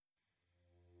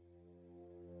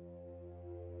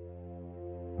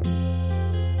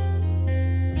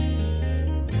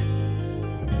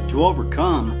To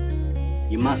overcome,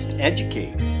 you must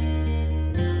educate.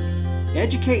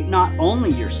 Educate not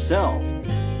only yourself,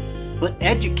 but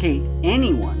educate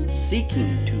anyone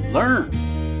seeking to learn.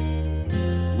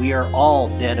 We are all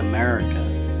dead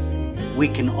America. We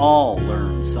can all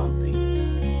learn something.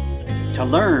 To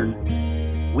learn,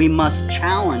 we must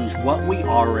challenge what we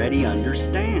already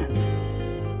understand.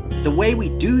 The way we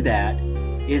do that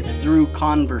is through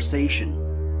conversation.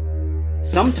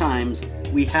 Sometimes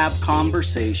we have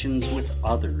conversations with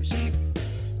others.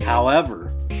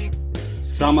 However,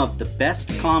 some of the best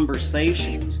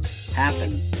conversations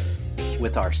happen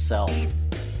with ourselves.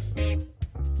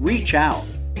 Reach out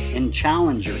and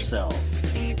challenge yourself.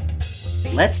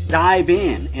 Let's dive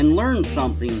in and learn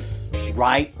something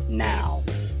right now.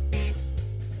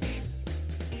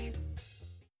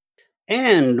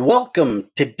 And welcome.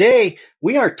 Today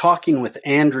we are talking with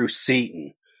Andrew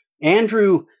Seaton.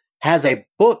 Andrew has a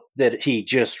book that he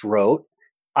just wrote.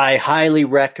 I highly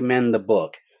recommend the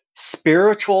book,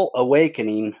 Spiritual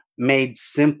Awakening Made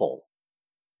Simple: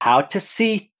 How to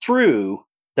See Through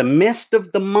the Mist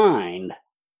of the Mind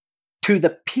to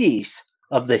the Peace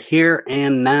of the Here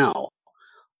and Now.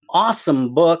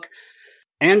 Awesome book.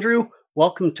 Andrew,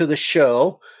 welcome to the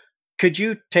show. Could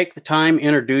you take the time,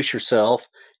 introduce yourself,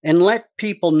 and let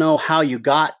people know how you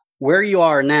got where you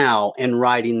are now in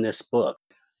writing this book?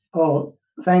 Oh,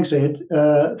 thanks, Ed.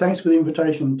 Thanks for the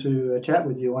invitation to chat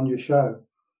with you on your show.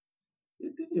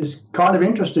 It's kind of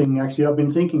interesting, actually. I've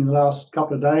been thinking the last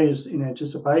couple of days in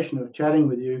anticipation of chatting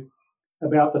with you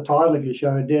about the title of your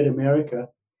show, Dead America.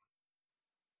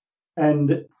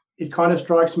 And it kind of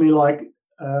strikes me like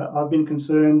I've been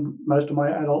concerned most of my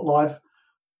adult life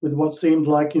with what seemed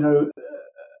like, a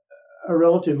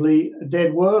relatively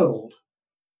dead world.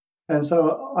 And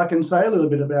so I can say a little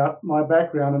bit about my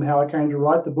background and how I came to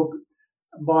write the book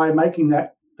by making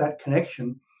that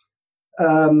connection.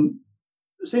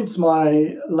 Since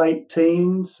my late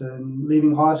teens and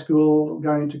leaving high school,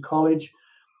 going to college,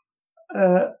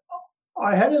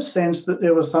 I had a sense that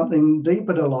there was something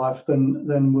deeper to life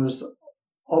than was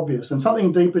obvious, and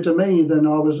something deeper to me than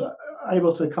I was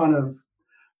able to kind of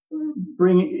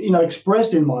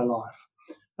express in my life.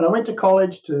 And I went to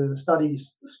college to study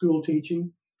school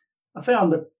teaching. I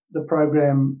found the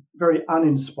program very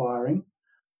uninspiring,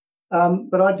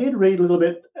 but I did read a little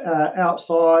bit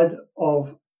outside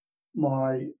of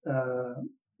my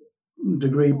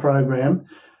degree program,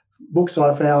 books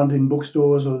I found in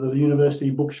bookstores or the university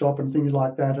bookshop and things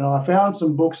like that. And I found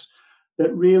some books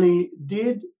that really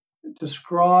did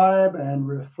describe and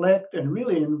reflect and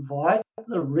really invite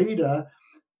the reader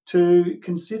to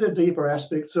consider deeper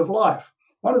aspects of life.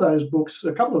 One of those books,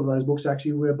 a couple of those books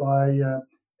actually, were by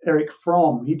Erich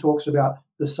Fromm. He talks about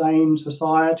the sane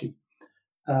society.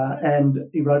 And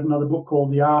he wrote another book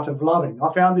called The Art of Loving.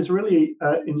 I found this really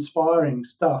inspiring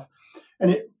stuff.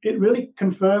 And it really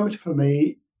confirmed for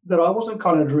me that I wasn't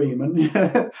kind of dreaming,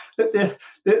 that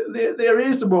there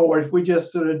is more if we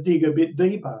just sort of dig a bit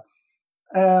deeper.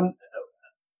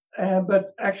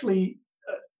 But actually,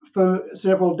 for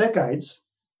several decades,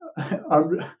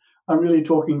 I'm really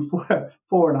talking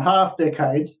 4.5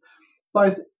 decades,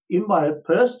 both in my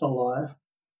personal life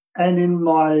and in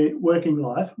my working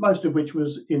life, most of which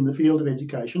was in the field of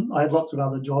education. I had lots of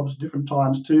other jobs at different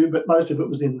times too, but most of it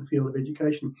was in the field of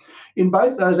education. In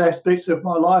both those aspects of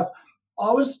my life,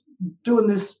 I was doing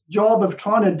this job of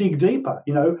trying to dig deeper,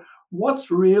 what's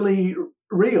really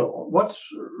real, what's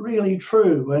really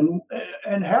true,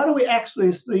 and how do we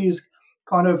access these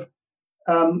kind of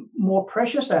more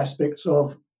precious aspects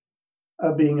of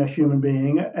being a human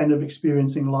being and of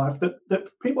experiencing life that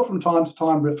people from time to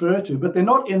time refer to, but they're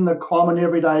not in the common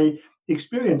everyday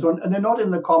experience, and they're not in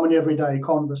the common everyday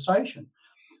conversation.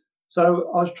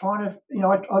 So I was trying to,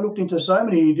 I looked into so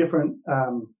many different,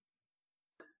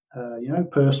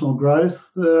 personal growth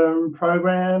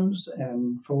programs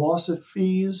and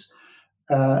philosophies,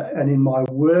 and in my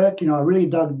work, I really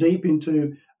dug deep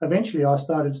into. Eventually, I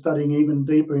started studying even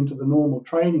deeper into the normal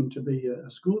training to be a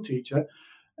school teacher.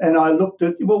 And I looked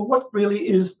at, what really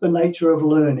is the nature of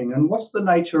learning, and what's the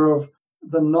nature of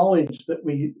the knowledge that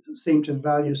we seem to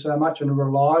value so much and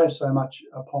rely so much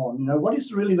upon? What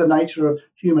is really the nature of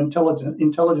human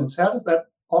intelligence? How does that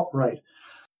operate?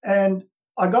 And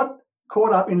I got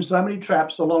caught up in so many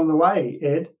traps along the way,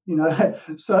 Ed,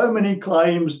 so many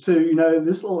claims to,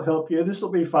 this will help you, this will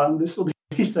be fun, this will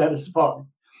be satisfying.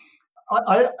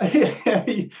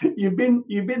 You've been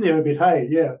there a bit, hey,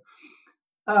 yeah.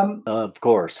 Of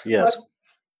course, yes.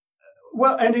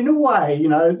 Well, and in a way,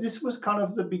 this was kind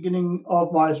of the beginning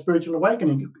of my spiritual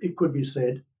awakening, it could be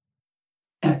said.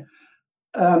 I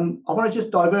want to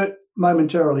just divert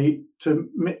momentarily to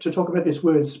talk about this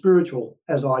word spiritual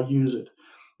as I use it,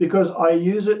 because I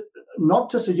use it not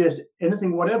to suggest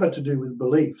anything whatever to do with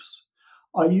beliefs.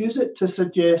 I use it to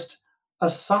suggest a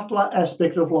subtler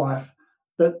aspect of life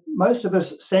that most of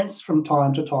us sense from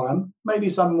time to time, maybe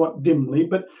somewhat dimly,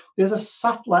 but there's a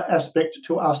subtler aspect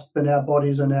to us than our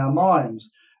bodies and our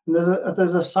minds. And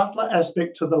there's a subtler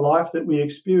aspect to the life that we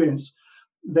experience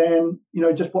than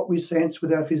just what we sense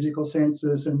with our physical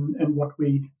senses and what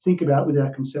we think about with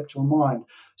our conceptual mind.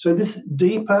 So this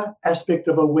deeper aspect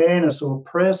of awareness or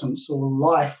presence or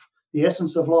life, the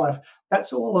essence of life,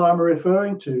 that's all that I'm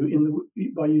referring to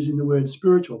by using the word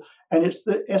spiritual. And it's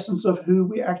the essence of who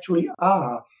we actually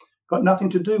are. Got nothing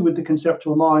to do with the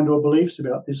conceptual mind or beliefs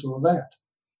about this or that.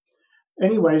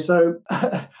 Anyway, so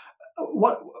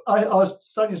what I was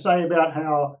starting to say about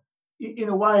how, in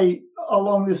a way,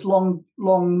 along this long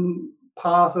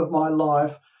path of my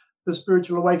life, the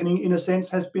spiritual awakening, in a sense,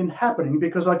 has been happening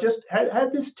because I just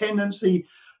had this tendency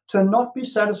to not be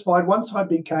satisfied once I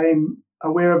became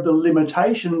aware of the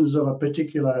limitations of a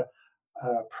particular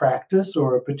practice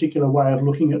or a particular way of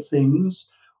looking at things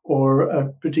or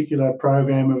a particular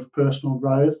program of personal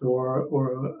growth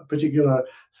or a particular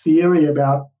theory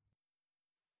about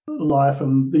life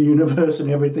and the universe and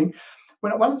everything.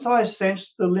 Once I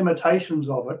sensed the limitations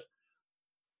of it,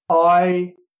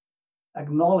 I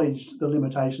acknowledged the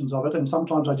limitations of it, and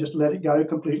sometimes I just let it go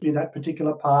completely, that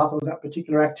particular path or that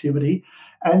particular activity,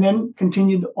 and then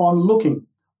continued on looking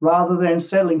rather than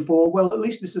settling for, well, at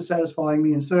least this is satisfying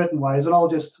me in certain ways, and I'll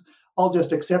just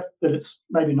accept that it's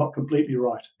maybe not completely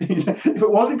right. If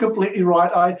it wasn't completely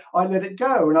right, I let it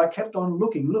go, and I kept on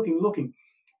looking.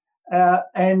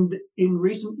 And in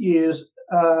recent years,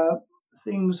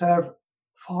 things have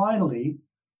finally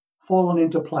fallen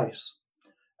into place.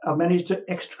 I've managed to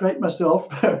extricate myself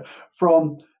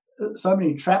from so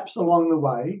many traps along the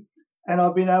way, and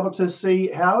I've been able to see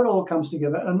how it all comes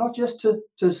together, and not just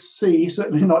to see,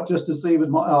 certainly not just to see with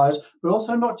my eyes, but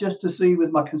also not just to see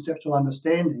with my conceptual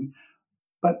understanding,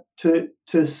 but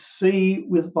to see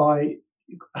with my,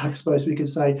 I suppose we could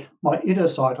say, my inner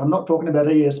sight. I'm not talking about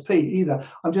ESP either.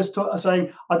 I'm just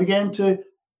saying I began to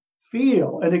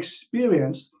feel and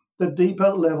experience the deeper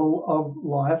level of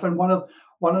life. And one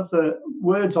of the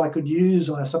words I could use,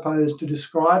 I suppose, to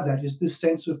describe that is this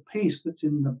sense of peace that's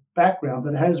in the background,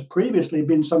 that has previously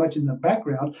been so much in the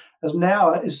background, as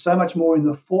now is so much more in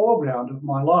the foreground of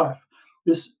my life.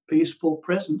 This peaceful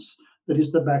presence that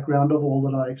is the background of all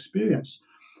that I experience.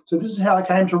 So this is how I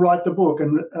came to write the book.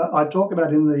 And I talk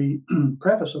about in the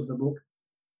preface of the book,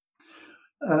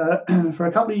 for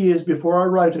a couple of years before I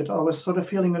wrote it, I was sort of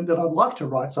feeling that I'd like to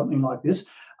write something like this.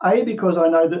 Because I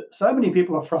know that so many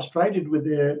people are frustrated with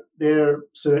their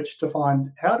search to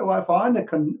find, how do I find a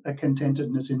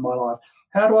contentedness in my life?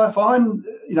 How do I find,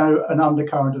 an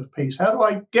undercurrent of peace? How do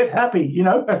I get happy,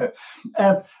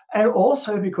 and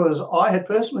also because I had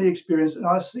personally experienced, and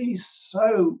I see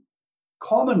so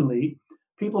commonly,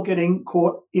 people getting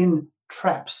caught in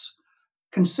traps,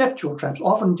 conceptual traps,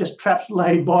 often just traps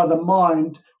laid by the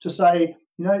mind to say,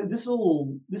 this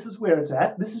is where it's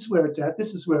at, this is where it's at,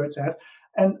 this is where it's at.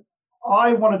 And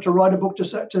I wanted to write a book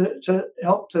to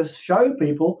help to show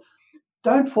people,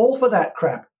 don't fall for that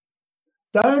crap.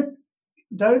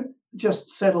 Don't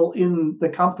just settle in the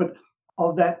comfort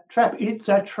of that trap. It's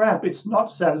a trap. It's not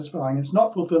satisfying. It's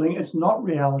not fulfilling. It's not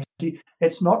reality.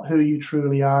 It's not who you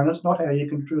truly are, and it's not how you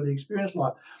can truly experience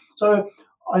life. So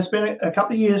I spent a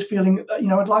couple of years feeling,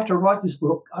 I'd like to write this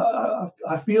book.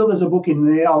 I feel there's a book in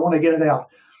there. I want to get it out.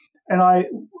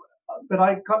 But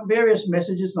I got various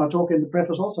messages, and I talk in the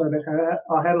preface also about how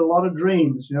I had a lot of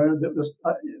dreams, that was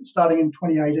starting in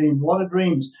 2018, a lot of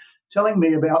dreams telling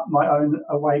me about my own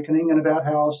awakening and about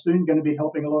how I was soon going to be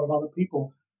helping a lot of other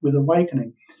people with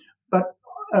awakening. But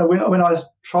when I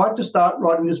tried to start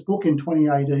writing this book in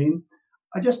 2018,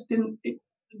 I just didn't, it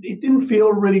didn't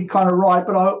feel really kind of right,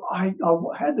 but I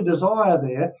had the desire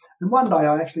there. And one day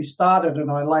I actually started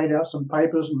and I laid out some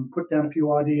papers and put down a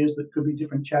few ideas that could be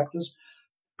different chapters,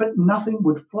 but nothing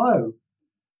would flow.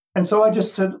 And so I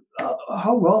just said,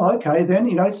 oh, well, okay, then,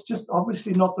 it's just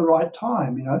obviously not the right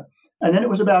time, And then it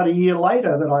was about a year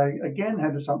later that I again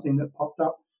had something that popped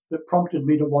up that prompted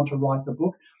me to want to write the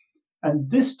book. And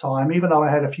this time, even though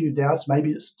I had a few doubts,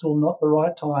 maybe it's still not the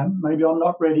right time, maybe I'm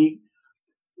not ready,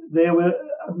 there were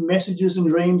messages and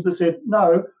dreams that said,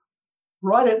 no,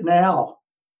 write it now.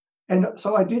 And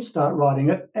so I did start writing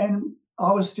it, and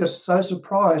I was just so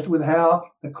surprised with how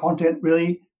the content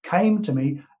really came to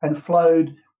me and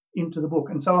flowed into the book.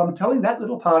 And so I'm telling that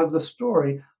little part of the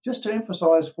story just to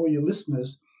emphasize for your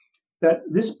listeners that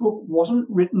this book wasn't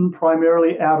written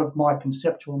primarily out of my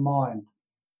conceptual mind.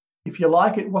 if you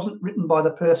like, it wasn't written by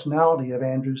the personality of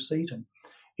Andrew Seaton.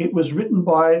 It was written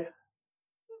by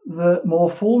the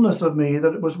more fullness of me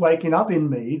that it was waking up in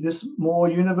me, this more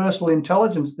universal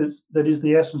intelligence that is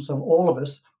the essence of all of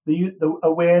us, the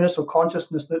awareness or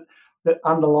consciousness that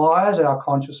underlies our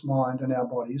conscious mind and our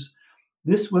bodies.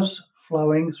 This was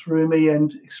flowing through me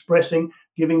and expressing,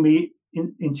 giving me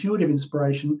intuitive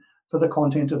inspiration for the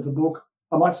content of the book.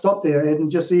 I might stop there, Ed,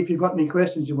 and just see if you've got any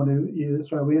questions you want to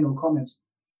throw in or comments.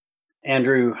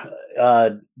 Andrew,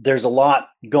 there's a lot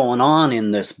going on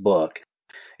in this book.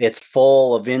 It's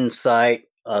full of insight,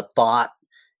 thought,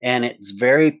 and it's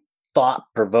very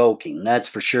thought-provoking, that's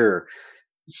for sure.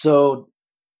 So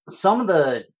some of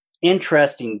the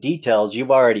interesting details,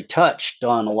 you've already touched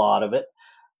on a lot of it.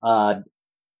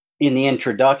 In the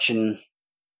introduction,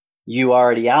 you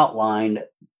already outlined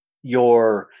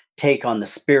your take on the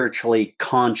spiritually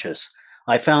conscious.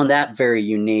 I found that very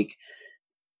unique.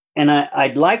 And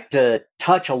I'd like to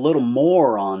touch a little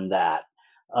more on that,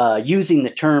 using the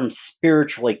term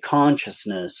spiritually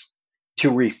consciousness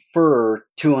to refer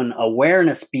to an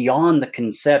awareness beyond the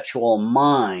conceptual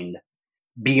mind,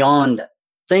 beyond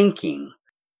thinking.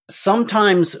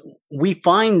 Sometimes we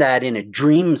find that in a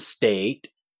dream state.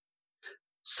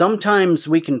 Sometimes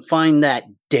we can find that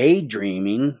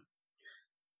daydreaming.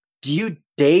 Do you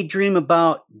daydream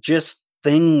about just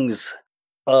things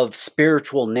of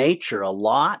spiritual nature a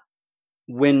lot?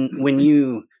 When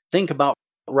you think about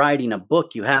writing a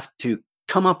book, you have to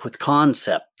come up with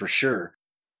concept for sure.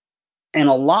 And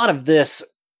a lot of this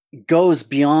goes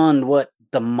beyond what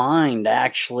the mind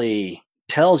actually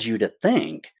tells you to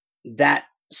think. That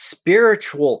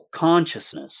spiritual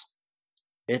consciousness,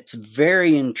 it's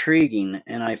very intriguing,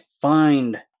 and I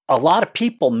find a lot of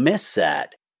people miss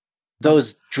that.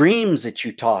 Those dreams that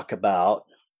you talk about,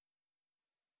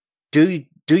 do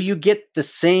you get the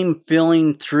same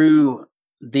feeling through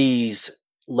these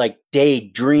like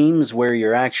daydreams where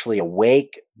you're actually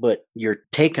awake, but you're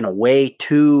taken away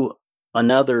to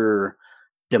another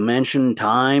dimension,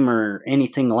 time, or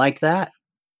anything like that?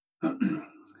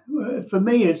 For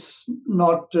me, it's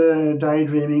not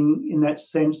daydreaming in that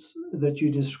sense that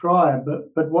you describe,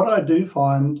 but what I do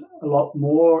find a lot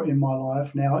more in my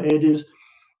life now, Ed, is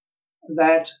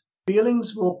that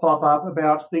feelings will pop up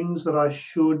about things that I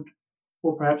should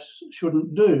or perhaps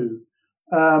shouldn't do.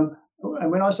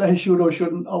 And when I say should or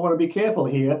shouldn't, I want to be careful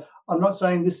here. I'm not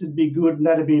saying this would be good and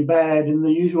that'd be bad in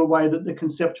the usual way that the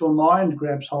conceptual mind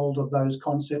grabs hold of those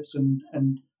concepts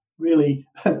and really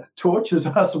tortures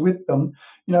us with them.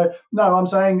 No, I'm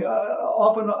saying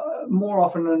more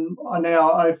often than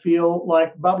now, I feel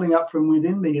like bubbling up from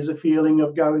within me is a feeling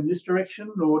of go in this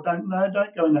direction or don't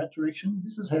go in that direction.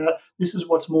 This is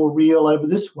what's more real over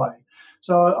this way.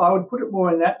 So I would put it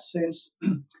more in that sense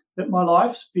that my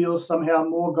life feels somehow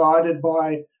more guided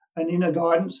by an inner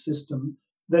guidance system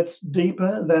that's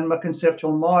deeper than my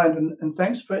conceptual mind. And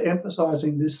thanks for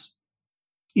emphasizing this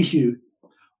issue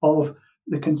of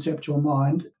the conceptual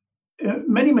mind.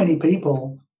 Many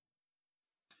people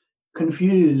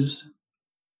confuse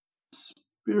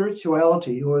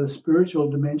spirituality or the spiritual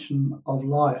dimension of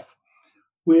life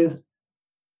with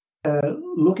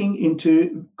looking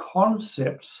into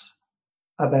concepts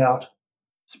about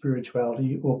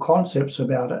spirituality or concepts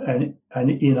about an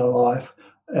inner life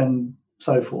and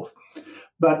so forth.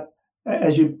 But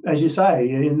as you say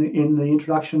in the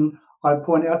introduction, I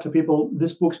point out to people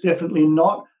this book's definitely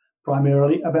not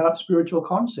primarily about spiritual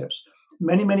concepts.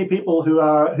 Many people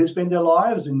who spend their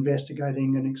lives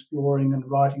investigating and exploring and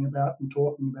writing about and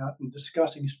talking about and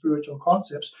discussing spiritual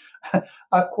concepts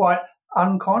are quite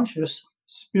unconscious,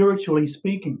 spiritually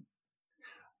speaking.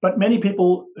 But many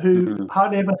people who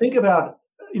hardly ever think about,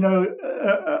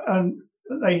 and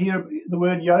they hear the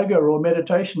word yoga or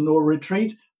meditation or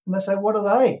retreat, and they say, "What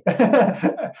are they?"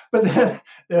 But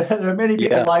there are many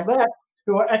people like that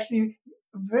who are actually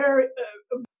very,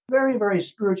 very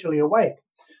spiritually awake.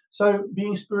 So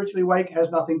being spiritually awake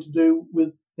has nothing to do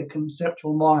with the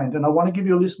conceptual mind. And I want to give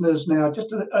your listeners now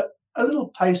just a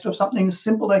little taste of something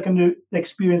simple they can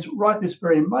experience right this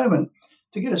very moment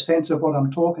to get a sense of what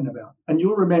I'm talking about. And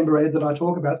you'll remember, Ed, that I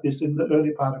talk about this in the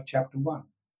early part of chapter 1.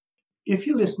 If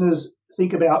your listeners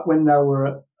think about when they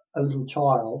were a little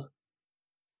child,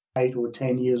 8 or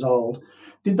 10 years old,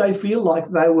 did they feel like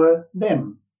they were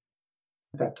them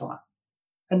at that time?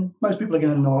 And most people are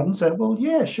going to nod and say, well,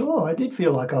 yeah, sure, I did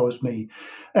feel like I was me.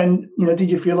 And, did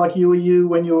you feel like you were you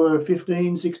when you were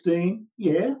 15, 16?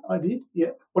 Yeah, I did.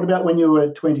 Yeah. What about when you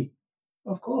were 20?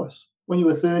 Of course. When you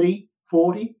were 30,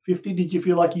 40, 50, did you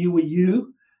feel like you were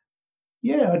you?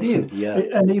 Yeah, I did. Yeah.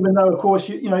 And even though, of course,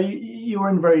 you were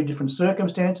in very different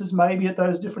circumstances, maybe at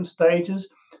those different stages,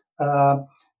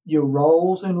 Your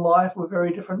roles in life were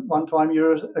very different. One time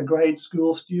you're a grade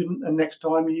school student, and next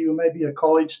time you were maybe a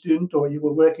college student, or you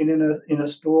were working in a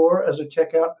store as a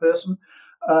checkout person,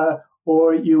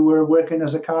 or you were working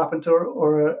as a carpenter,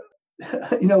 or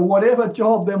whatever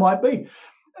job there might be.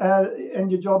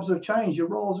 And your jobs have changed, your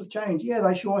roles have changed. Yeah,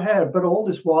 they sure have. But all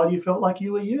this while you felt like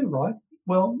you were you, right?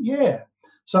 Well, yeah.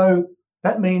 So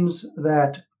that means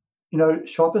that,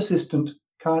 shop assistant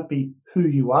can't be who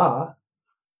you are.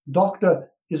 Doctor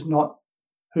is not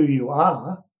who you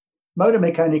are. Motor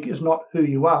mechanic is not who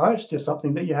you are. It's just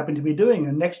something that you happen to be doing.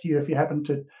 And next year, if you happen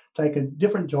to take a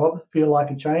different job, feel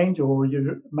like a change, or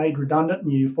you're made redundant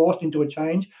and you're forced into a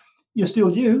change, you're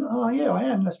still you. Oh, yeah, I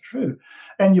am. That's true.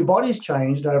 And your body's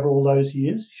changed over all those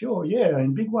years. Sure, yeah.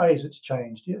 In big ways, it's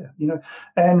changed. Yeah,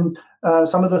 And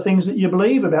some of the things that you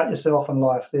believe about yourself and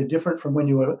life, they're different from when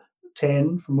you were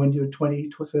 10, from when you were 20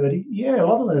 to 30. Yeah, a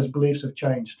lot of those beliefs have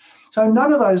changed. So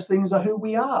none of those things are who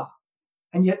we are.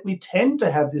 And yet we tend to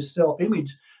have this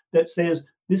self-image that says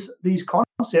these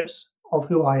concepts of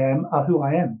who I am are who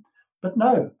I am. But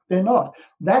no, they're not.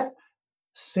 That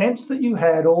sense that you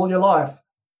had all your life,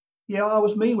 yeah, I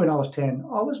was me when I was 10.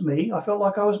 I was me. I felt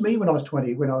like I was me when I was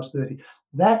 20, when I was 30.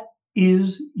 That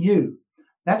is you.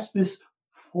 That's this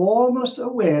formless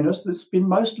awareness that's been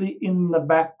mostly in the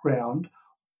background,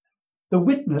 the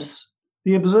witness,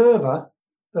 the observer,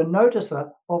 the noticer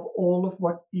of all of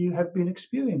what you have been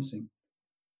experiencing.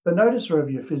 The noticer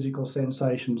of your physical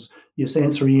sensations, your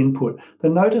sensory input, the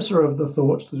noticer of the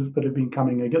thoughts that have been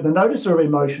coming again, the noticer of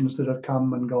emotions that have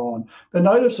come and gone, the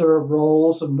noticer of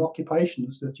roles and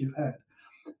occupations that you've had.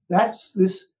 That's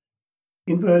this,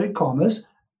 inverted commas,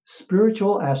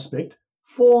 spiritual aspect,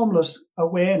 formless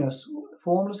awareness,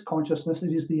 formless consciousness.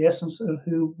 It is the essence of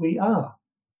who we are.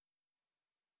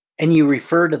 And you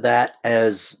refer to that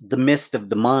as the mist of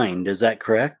the mind. Is that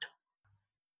correct?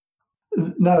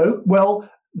 No. Well,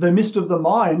 the mist of the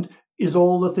mind is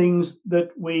all the things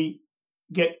that we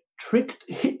get tricked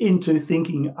into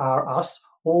thinking are us,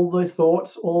 all the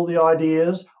thoughts, all the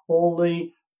ideas, all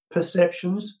the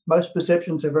perceptions. Most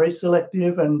perceptions are very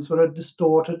selective and sort of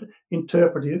distorted,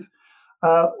 interpretive.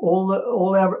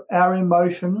 All our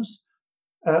emotions,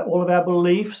 all of our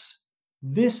beliefs.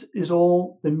 This is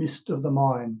all the mist of the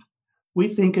mind. We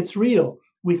think it's real.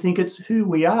 We think it's who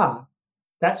we are.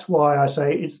 That's why I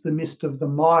say it's the mist of the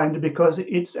mind, because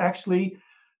it's actually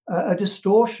a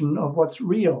distortion of what's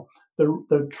real.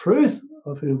 The truth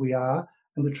of who we are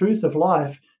and the truth of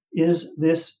life is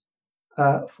this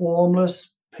formless,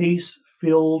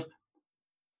 peace-filled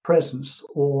presence,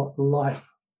 or life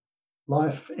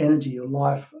energy, or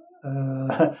life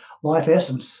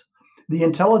essence, the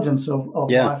intelligence of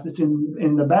life that's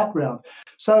in the background.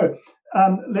 So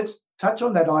let's touch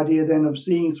on that idea then of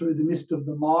seeing through the mist of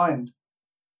the mind.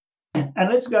 And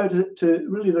let's go to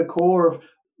really the core of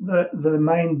the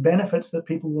main benefits that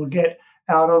people will get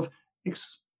out of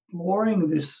exploring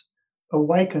this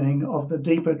awakening of the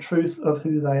deeper truth of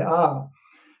who they are.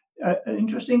 An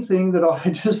interesting thing that I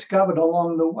discovered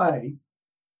along the way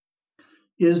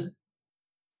is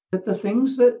that the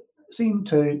things that seem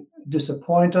to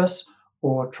disappoint us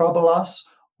or trouble us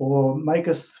or make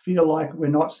us feel like we're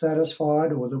not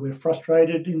satisfied, or that we're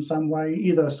frustrated in some way,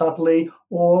 either subtly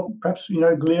or perhaps,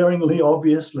 glaringly,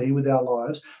 obviously with our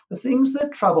lives, the things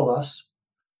that trouble us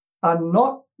are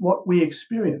not what we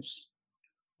experience,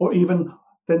 or even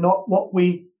they're not what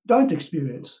we don't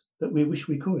experience that we wish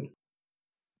we could.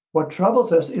 What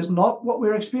troubles us is not what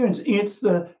we're experiencing.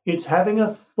 It's having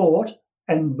a thought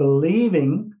and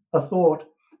believing a thought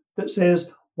that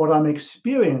says what I'm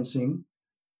experiencing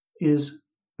is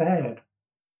bad,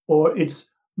 or it's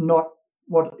not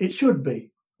what it should be,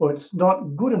 or it's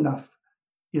not good enough.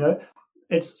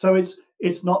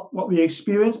 It's not what we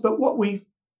experience, but what we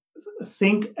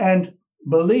think and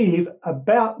believe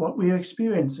about what we are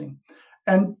experiencing.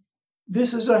 And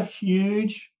this is a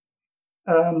huge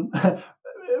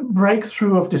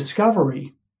breakthrough of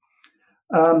discovery.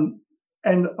 And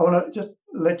I want to just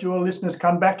let your listeners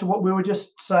come back to what we were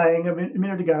just saying a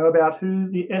minute ago about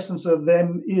who the essence of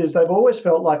them is. They've always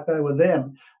felt like they were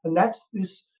them. And that's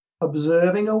this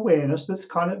observing awareness that's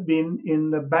kind of been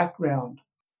in the background.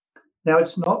 Now,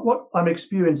 it's not what I'm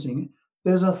experiencing.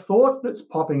 There's a thought that's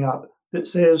popping up that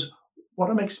says what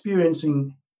I'm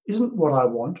experiencing isn't what I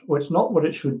want, or it's not what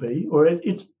it should be, or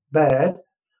it's bad.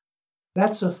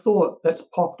 That's a thought that's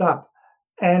popped up.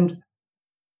 And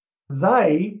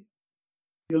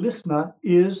your listener,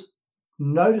 is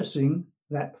noticing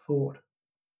that thought.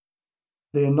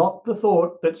 They're not the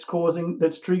thought that's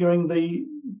triggering the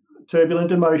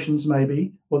turbulent emotions,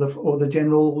 maybe, or the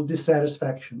general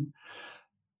dissatisfaction.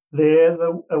 They're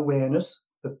the awareness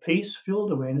the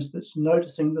peace-filled awareness that's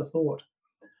noticing the thought.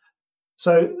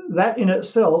 So that in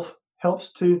itself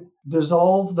helps to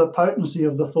dissolve the potency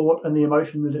of the thought and the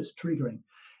emotion that it's triggering.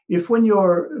 If when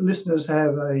your listeners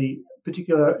have a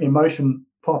particular emotion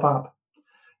pop up,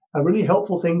 a really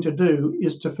helpful thing to do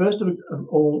is to first of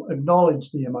all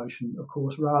acknowledge the emotion, of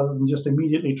course, rather than just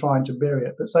immediately trying to bury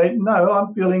it. But say, no,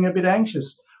 I'm feeling a bit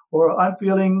anxious, or I'm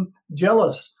feeling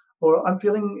jealous, or I'm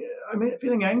feeling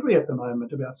angry at the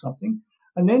moment about something.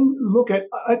 And then look at,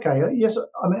 okay, yes,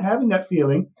 I'm having that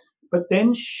feeling, but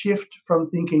then shift from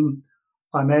thinking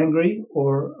I'm angry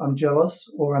or I'm jealous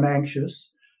or I'm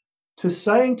anxious to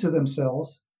saying to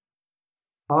themselves,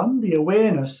 I'm the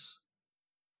awareness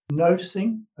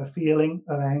noticing a feeling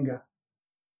of anger,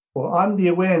 or I'm the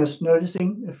awareness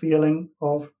noticing a feeling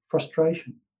of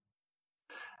frustration.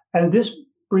 And this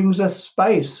brings a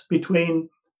space between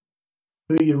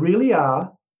who you really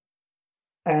are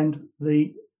and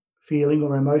the feeling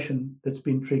or emotion that's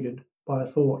been triggered by a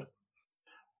thought.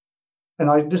 And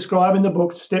I describe in the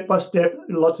book, step by step,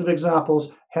 lots of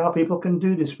examples, how people can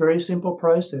do this very simple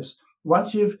process.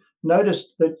 Once you've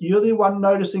noticed that you're the one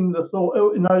noticing the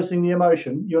thought, noticing the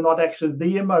emotion, you're not actually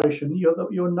the emotion,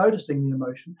 you're noticing the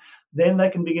emotion, then they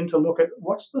can begin to look at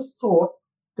what's the thought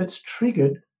that's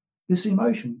triggered this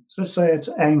emotion. So let's say it's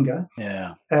anger.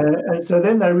 Yeah. And so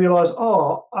then they realize,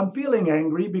 oh, I'm feeling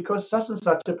angry because such and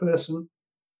such a person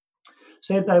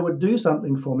said they would do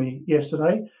something for me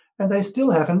yesterday, and they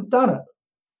still haven't done it.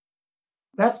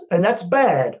 That's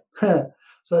bad.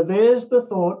 So there's the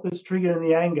thought that's triggering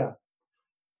the anger.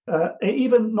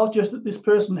 Even not just that this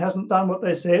person hasn't done what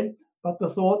they said, but the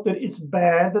thought that it's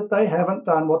bad that they haven't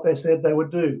done what they said they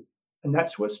would do. And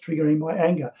that's what's triggering my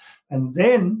anger. And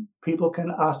then people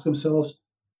can ask themselves,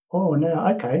 oh,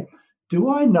 now, okay, do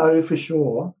I know for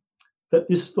sure that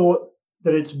this thought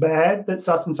that it's bad that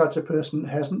such and such a person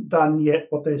hasn't done yet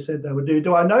what they said they would do?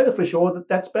 Do I know for sure that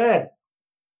that's bad?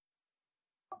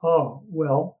 Oh,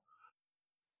 well,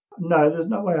 no, there's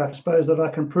no way, I suppose, that I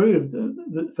can prove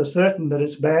that for certain that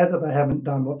it's bad that they haven't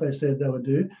done what they said they would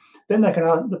do. Then they can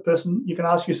ask the person, you can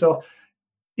ask yourself,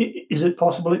 is it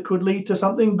possible it could lead to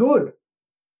something good?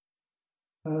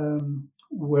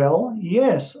 Well,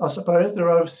 yes, I suppose there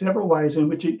are several ways in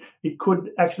which it could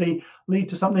actually lead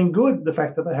to something good, the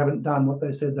fact that they haven't done what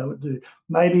they said they would do.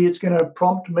 Maybe it's going to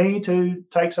prompt me to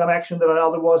take some action that I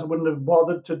otherwise wouldn't have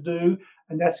bothered to do,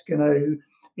 and that's going to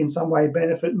in some way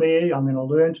benefit me. I'm going to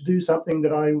learn to do something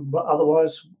that I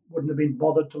otherwise wouldn't have been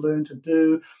bothered to learn to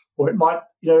do, or it might,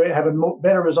 have a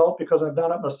better result because I've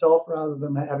done it myself rather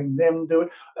than having them do it.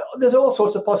 There's all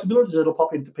sorts of possibilities that'll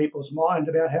pop into people's mind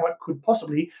about how it could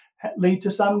possibly lead to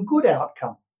some good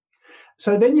outcome.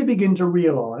 So then you begin to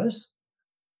realize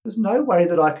there's no way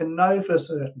that I can know for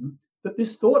certain that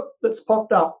this thought that's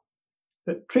popped up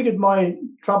that triggered my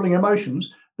troubling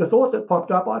emotions, the thought that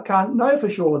popped up, I can't know for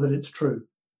sure that it's true.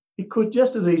 It could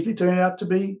just as easily turn out to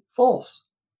be false.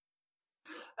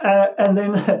 And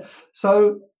then,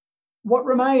 so what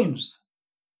remains?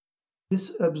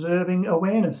 This observing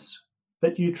awareness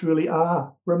that you truly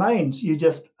are remains. You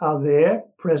just are there,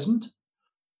 present.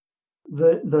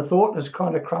 The thought has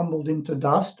kind of crumbled into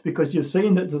dust because you've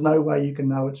seen that there's no way you can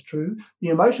know it's true. The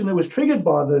emotion that was triggered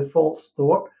by the false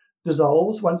thought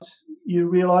dissolves once you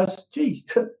realize, gee,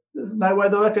 there's no way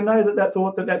that I can know that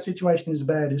thought that situation is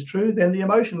bad is true. Then the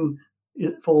emotion,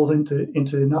 it falls into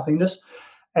nothingness,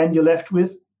 and you're left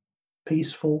with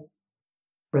peaceful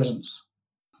presence.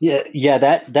 Yeah,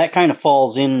 that kind of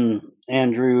falls in,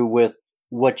 Andrew, with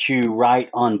what you write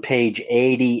on page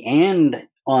 80 and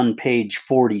on page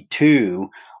 42.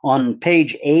 On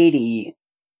page 80,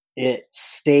 it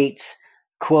states,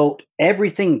 quote,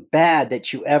 everything bad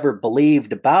that you ever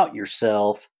believed about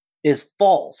yourself is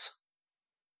false.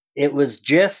 It was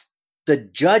just the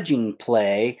judging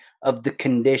play of the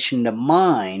conditioned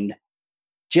mind,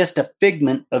 just a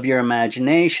figment of your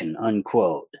imagination,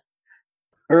 unquote.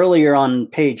 Earlier on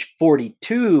page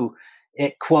 42,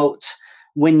 it quotes,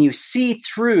 when you see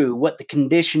through what the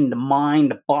conditioned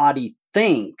mind body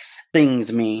thinks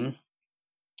things mean,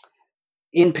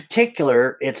 in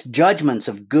particular, its judgments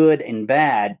of good and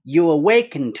bad, you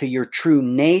awaken to your true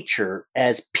nature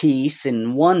as peace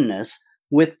and oneness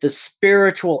with the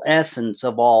spiritual essence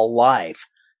of all life.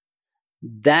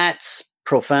 That's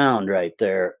profound right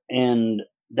there. And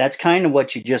that's kind of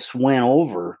what you just went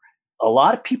over. A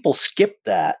lot of people skip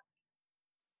that.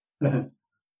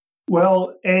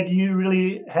 Well, Ed, you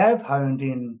really have honed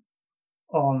in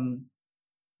on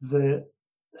the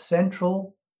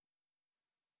central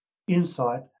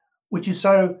insight, which is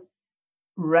so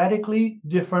radically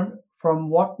different from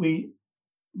what we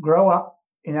grow up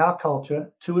in our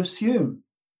culture to assume.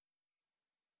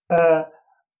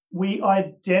 we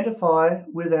identify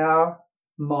with our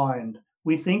mind.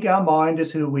 We think our mind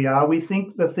is who we are. We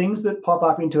think the things that pop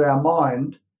up into our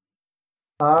mind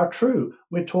are true.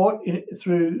 We're taught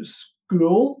through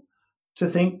school to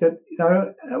think that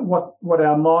what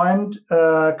our mind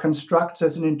constructs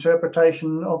as an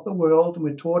interpretation of the world, and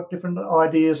we're taught different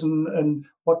ideas and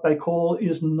what they call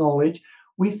is knowledge.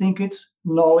 We think it's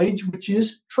knowledge which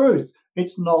is truth.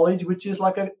 It's knowledge which is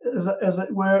like as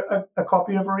it were a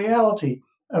copy of a reality,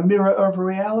 a mirror of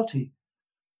reality.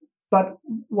 But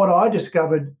what I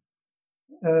discovered,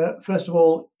 first of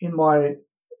all, in my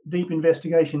deep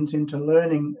investigations into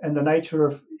learning and the nature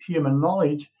of human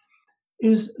knowledge,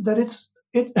 is that it's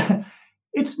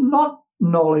not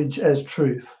knowledge as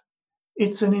truth.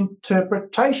 It's an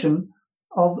interpretation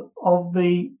of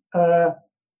the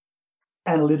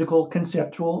analytical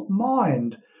conceptual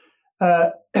mind.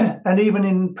 And even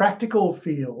in practical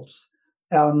fields,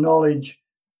 our knowledge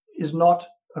is not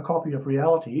a copy of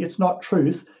reality. It's not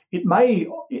truth. It may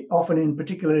often, in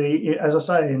particularly, as I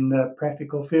say, in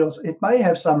practical fields, it may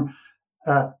have some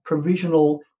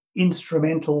provisional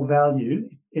instrumental value.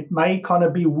 It may kind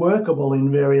of be workable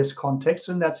in various contexts,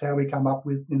 and that's how we come up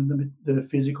with in the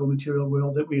physical material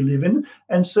world that we live in.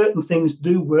 And certain things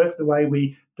do work the way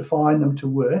we define them to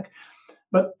work.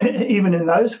 But even in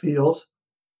those fields,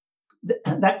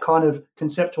 that kind of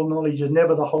conceptual knowledge is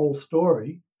never the whole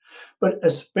story. But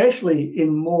especially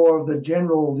in more of the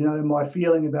general, my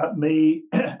feeling about me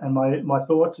and my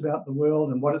thoughts about the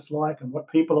world and what it's like and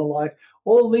what people are like,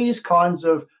 all these kinds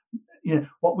of,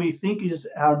 what we think is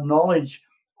our knowledge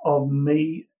of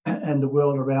me and the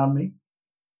world around me.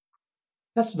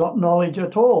 That's not knowledge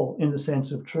at all in the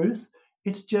sense of truth.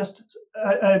 It's just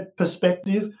a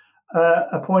perspective,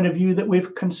 a point of view that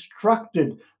we've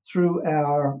constructed through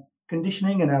our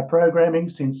conditioning and our programming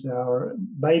since our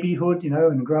babyhood,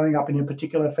 and growing up in a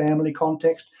particular family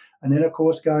context. And then, of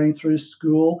course, going through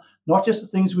school, not just the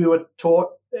things we were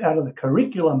taught out of the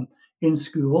curriculum in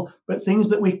school, but things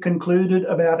that we concluded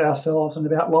about ourselves and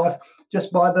about life just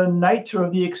by the nature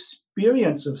of the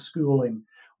experience of schooling.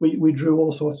 We drew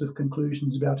all sorts of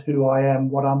conclusions about who I am,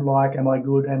 what I'm like. Am I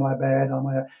good? Am I bad? Am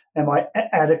I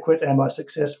adequate? Am I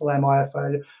successful? Am I a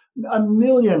failure? A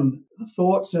million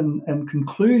thoughts and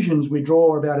conclusions we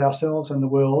draw about ourselves and the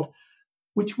world,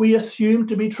 which we assume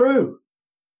to be true.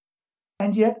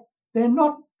 And yet they're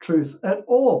not truth at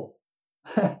all.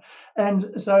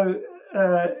 And so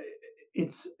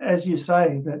it's, as you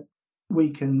say, that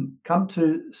we can come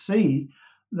to see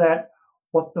that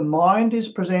what the mind is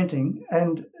presenting,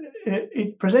 and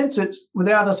it presents it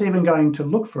without us even going to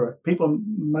look for it.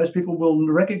 Most people will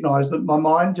recognize that my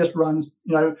mind just runs,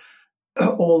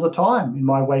 all the time in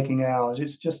my waking hours.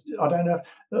 It's just, I don't know,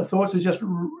 the thoughts are just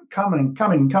coming.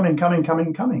 And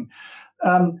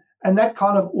that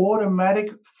kind of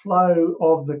automatic flow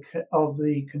of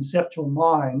the conceptual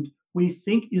mind, we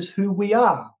think is who we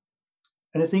are.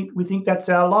 And we think that's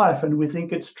our life, and we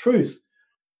think it's truth.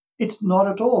 It's not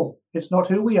at all. It's not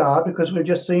who we are, because we've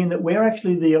just seen that we're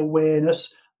actually the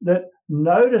awareness that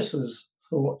notices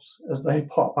thoughts as they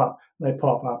pop up. They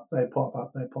pop up, they pop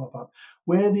up, they pop up.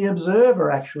 We're the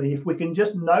observer, actually. If we can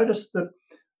just notice that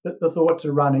the thoughts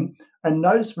are running, and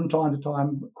notice from time to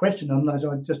time, question them, as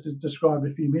I just described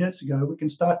a few minutes ago, we can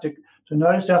start to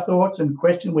notice our thoughts and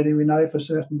question whether we know for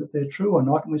certain that they're true or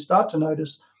not. And we start to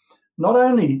notice not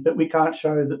only that we can't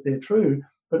show that they're true,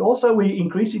 but also we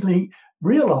increasingly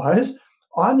realize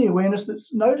I'm the awareness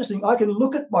that's noticing. I can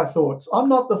look at my thoughts. I'm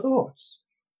not the thoughts.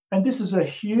 And this is a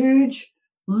huge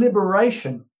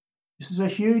liberation. This is a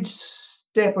huge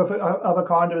step of a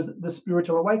kind of the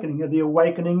spiritual awakening, of the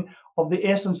awakening of the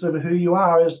essence of who you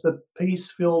are as the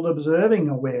peace-filled observing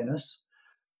awareness,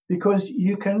 because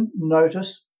you can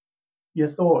notice your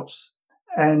thoughts.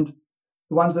 And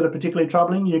the ones that are particularly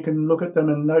troubling, you can look at them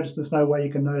and notice there's no way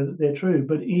you can know that they're true.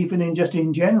 But even in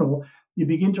general, you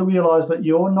begin to realize that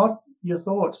you're not your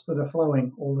thoughts that are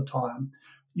flowing all the time.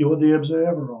 You're the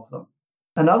observer of them.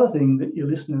 Another thing that your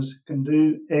listeners can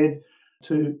do, Ed,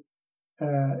 to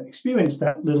experience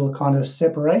that little kind of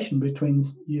separation between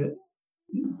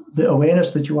the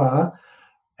awareness that you are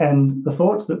and the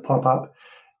thoughts that pop up,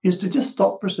 is to just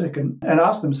stop for a second and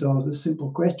ask themselves this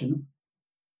simple question: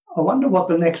 I wonder what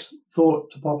the next thought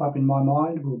to pop up in my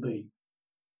mind will be.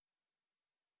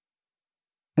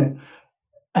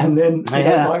 And then we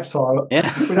don't like silence.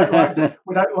 Yeah.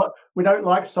 we don't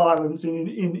like silence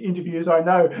in interviews. I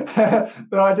know,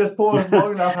 but I just pause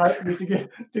long enough hopefully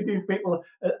to give people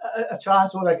a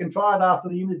chance, or they can try it after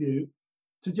the interview,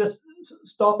 to just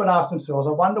stop and ask themselves,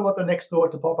 I wonder what the next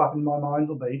thought to pop up in my mind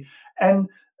will be. And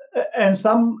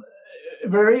some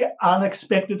very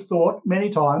unexpected thought many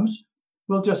times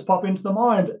will just pop into the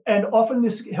mind. And often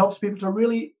this helps people to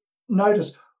really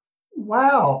notice,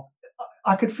 wow,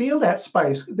 I could feel that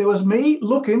space. There was me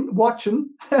looking, watching,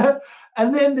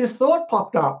 and then this thought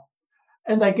popped up.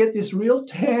 And they get this real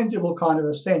tangible kind of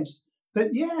a sense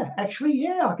that, yeah, actually,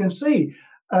 yeah, I can see.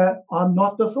 I'm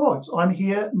not the thoughts. I'm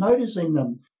here noticing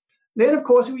them. Then, of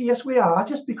course, yes, we are.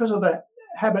 Just because of that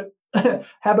habit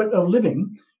habit of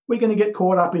living, we're going to get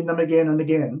caught up in them again and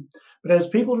again. But as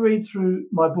people read through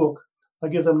my book, I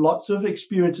give them lots of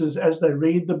experiences as they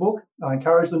read the book. I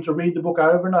encourage them to read the book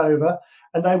over and over,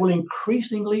 and they will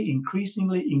increasingly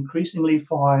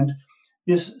find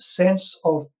this sense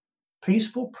of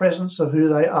peaceful presence of who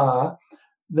they are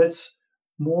that's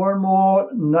more and more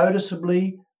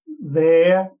noticeably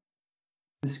there,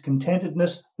 this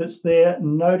contentedness that's there,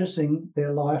 noticing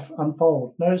their life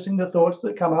unfold, noticing the thoughts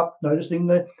that come up, noticing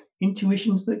the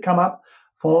intuitions that come up,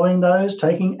 following those,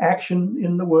 taking action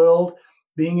in the world,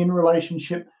 being in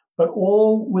relationship, but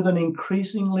all with an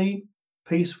increasingly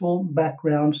peaceful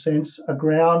background sense, a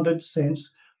grounded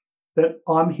sense that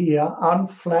I'm here,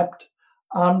 unflapped,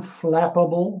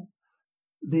 unflappable,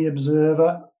 the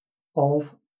observer of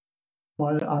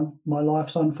my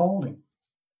life's unfolding.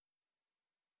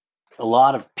 A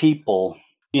lot of people,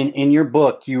 in your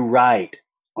book, you write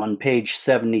on page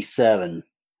 77,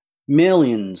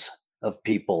 millions of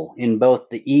people in both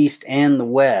the East and the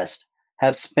West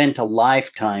have spent a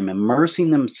lifetime immersing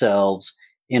themselves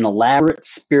in elaborate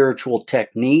spiritual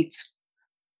techniques,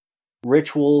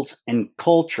 rituals, and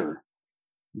culture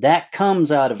that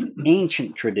comes out of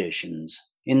ancient traditions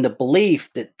in the belief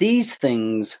that these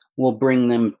things will bring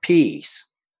them peace.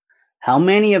 How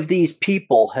many of these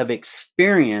people have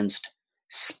experienced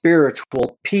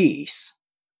spiritual peace?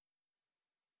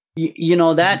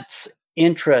 That's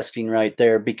interesting right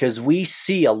there, because we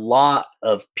see a lot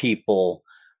of people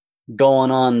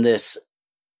going on this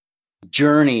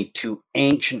journey to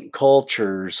ancient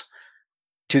cultures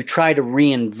to try to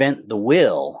reinvent the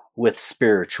wheel with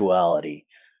spirituality.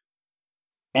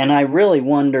 And I really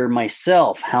wonder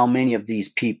myself how many of these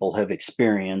people have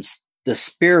experienced the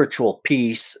spiritual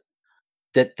peace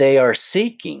that they are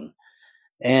seeking,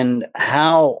 and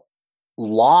how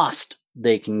lost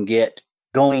they can get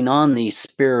going on these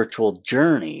spiritual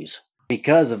journeys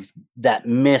because of that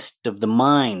mist of the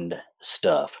mind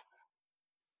stuff.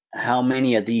 How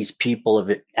many of these people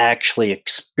have actually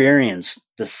experienced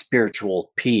the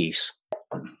spiritual peace?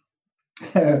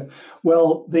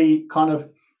 Well, the kind of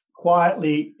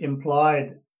quietly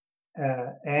implied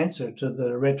answer to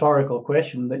the rhetorical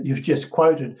question that you've just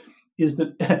quoted is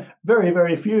that very,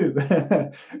 very few,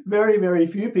 very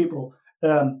few people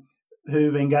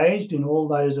who've engaged in all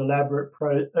those elaborate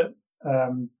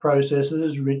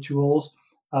processes, rituals,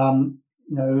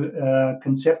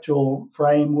 conceptual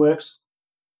frameworks,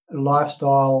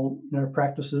 lifestyle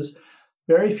practices.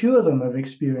 Very few of them have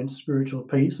experienced spiritual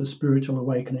peace, a spiritual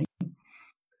awakening.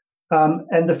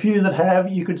 And the few that have,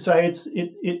 you could say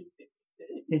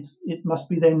it must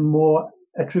be then more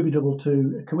attributable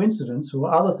to a coincidence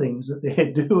or other things that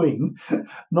they're doing,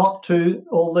 not to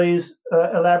all these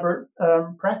elaborate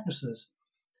practices.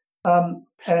 And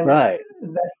right.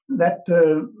 that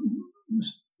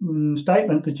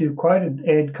statement that you quoted,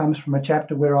 Ed, comes from a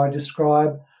chapter where I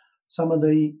describe some of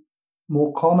the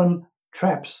more common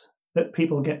traps that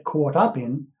people get caught up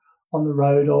in on the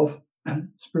road of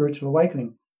spiritual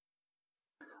awakening.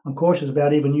 I'm cautious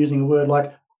about even using a word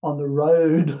like on the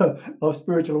road of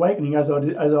spiritual awakening, as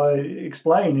I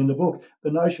explain in the book.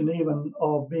 The notion even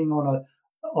of being on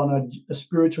a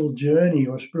spiritual journey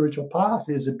or a spiritual path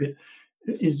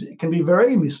can be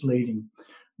very misleading,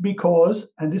 because,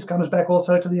 and this comes back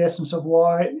also to the essence of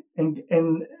why,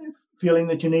 and feeling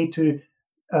that you need to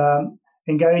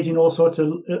engage in all sorts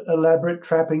of elaborate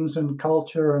trappings and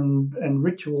culture and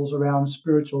rituals around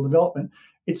spiritual development.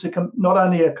 It's not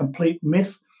only a complete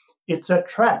myth, it's a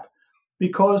trap,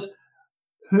 because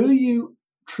who you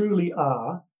truly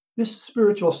are, this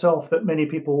spiritual self that many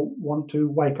people want to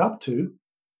wake up to,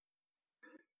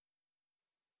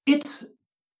 it's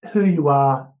who you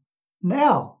are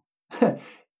now.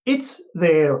 It's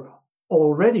there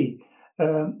already.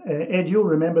 Ed, you'll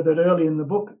remember that early in the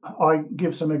book, I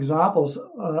give some examples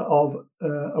of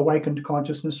awakened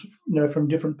consciousness, from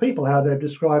different people, how they've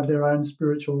described their own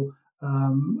spiritual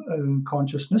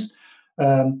consciousness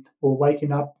or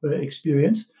waking up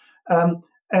experience.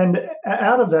 And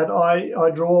out of that,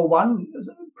 I draw one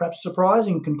perhaps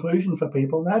surprising conclusion for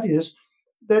people, and that is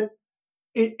that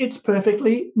it's a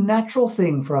perfectly natural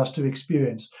thing for us to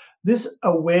experience. This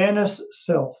awareness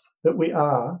self that we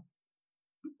are,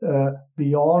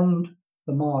 beyond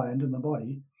the mind and the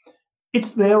body,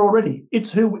 It's there already.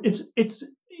 It's who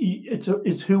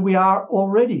we are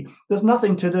already. There's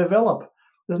nothing to develop.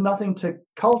 There's nothing to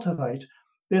cultivate.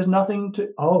 There's nothing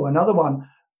to another one.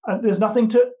 There's nothing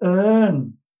to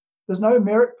earn. There's no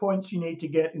merit points you need to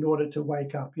get in order to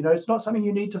wake up. It's not something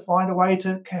you need to find a way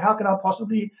to. How can I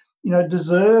possibly,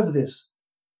 deserve this?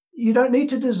 You don't need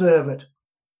to deserve it.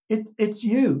 It's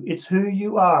you. It's who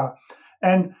you are.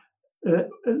 And the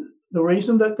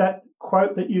reason that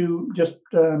quote that you just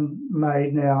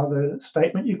made now, the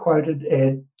statement you quoted,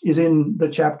 Ed, is in the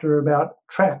chapter about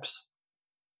traps,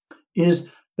 is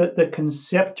that the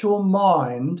conceptual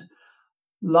mind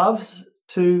loves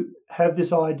to have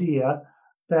this idea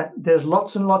that there's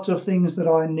lots and lots of things that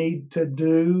I need to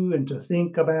do and to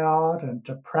think about and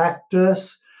to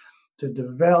practice, to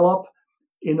develop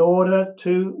in order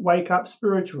to wake up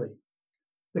spiritually.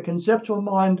 The conceptual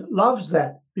mind loves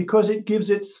that because it gives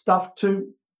it stuff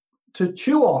to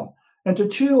chew on and to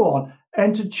chew on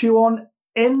and to chew on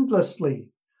endlessly.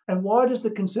 And why does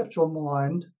the conceptual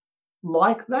mind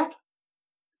like that?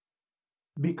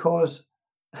 Because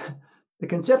the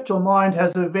conceptual mind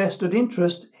has a vested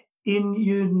interest in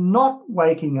you not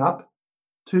waking up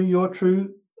to your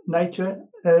true nature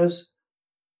as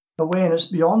awareness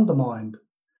beyond the mind.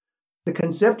 The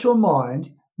conceptual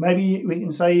mind, maybe we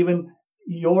can say even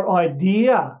your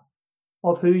idea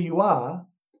of who you are,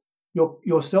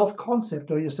 your self-concept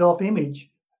or your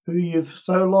self-image, who you've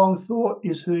so long thought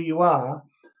is who you are,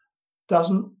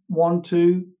 doesn't want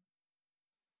to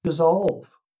dissolve,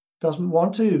 doesn't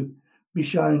want to be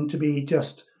shown to be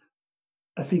just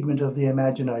a figment of the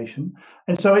imagination.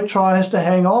 And so it tries to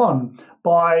hang on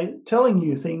by telling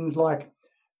you things like,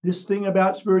 this thing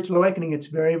about spiritual awakening, it's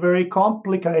very, very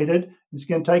complicated. It's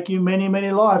going to take you many,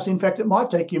 many lives. In fact, it might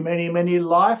take you many, many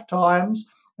lifetimes,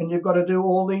 and you've got to do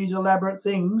all these elaborate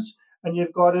things, and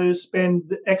you've got to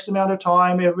spend X amount of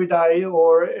time every day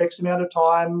or X amount of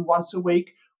time once a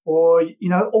week, or,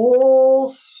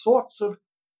 all sorts of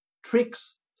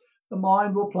tricks the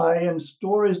mind will play and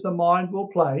stories the mind will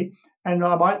play. And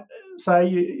I might say,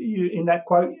 you in that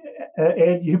quote,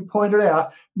 Ed, you pointed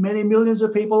out, many millions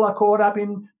of people are caught up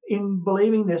in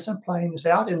believing this and playing this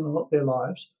out in their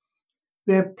lives.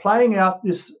 They're playing out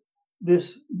this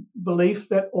belief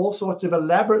that all sorts of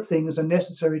elaborate things are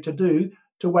necessary to do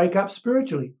to wake up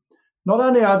spiritually. Not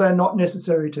only are they not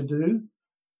necessary to do,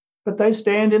 but they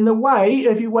stand in the way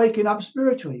of you waking up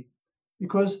spiritually,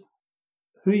 because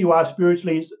who you are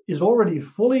spiritually is already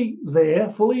fully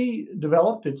there, fully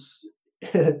developed. It's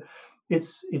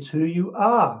it's who you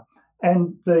are,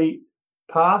 and the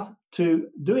path to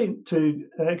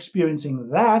experiencing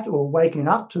that or waking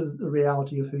up to the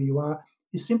reality of who you are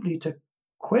is simply to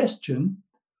question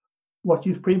what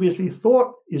you've previously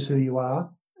thought is who you are,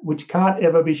 which can't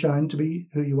ever be shown to be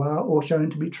who you are or shown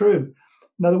to be true.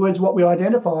 In other words, what we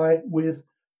identify with,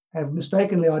 have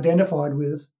mistakenly identified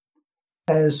with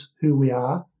as who we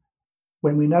are,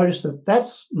 when we notice that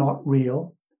that's not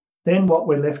real, then what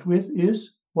we're left with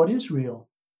is what is real.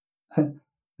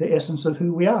 The essence of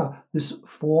who we are, this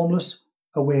formless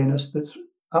awareness that's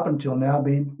up until now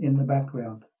been in the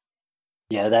background.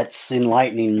 Yeah, that's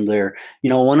enlightening there.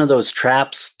 One of those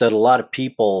traps that a lot of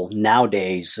people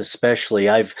nowadays, especially,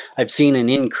 I've seen an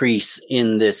increase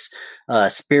in this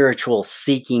spiritual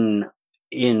seeking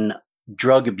in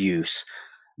drug abuse.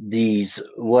 These,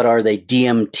 what are they,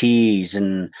 DMTs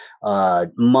and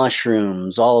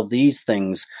mushrooms, all of these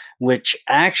things, which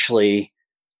actually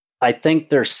I think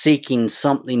they're seeking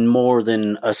something more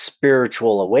than a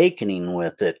spiritual awakening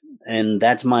with it. And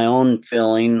that's my own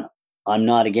feeling. I'm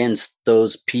not against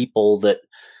those people that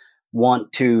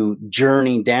want to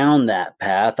journey down that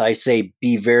path. I say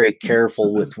be very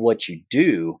careful with what you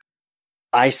do.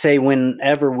 I say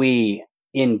whenever we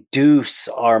induce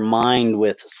our mind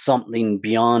with something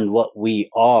beyond what we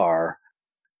are,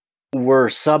 we're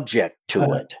subject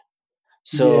to it.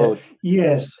 So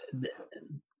yes,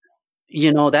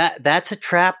 that's a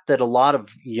trap that a lot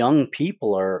of young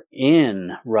people are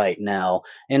in right now.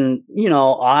 And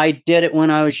I did it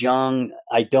when I was young.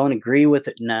 I don't agree with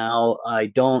it now. I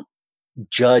don't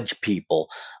judge people,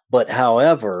 but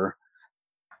however,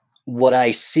 what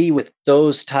I see with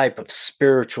those type of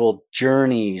spiritual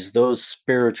journeys, those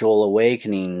spiritual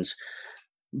awakenings,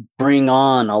 bring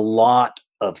on a lot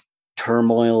of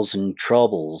turmoils and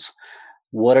troubles.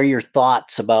 What are your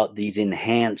thoughts about these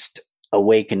enhanced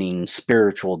awakening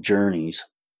spiritual journeys?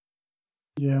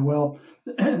 Yeah, well,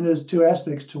 there's two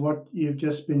aspects to what you've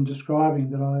just been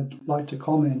describing that I'd like to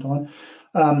comment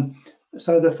on.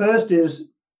 So the first is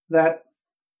that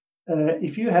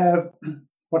if you have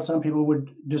what some people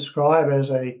would describe as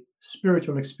a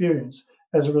spiritual experience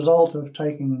as a result of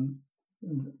taking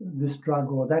this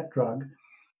drug or that drug,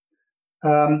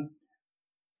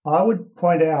 I would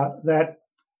point out that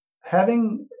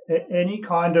having any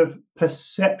kind of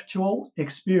perceptual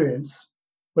experience,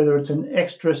 whether it's an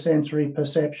extrasensory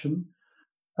perception,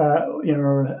 a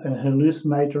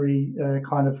hallucinatory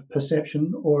kind of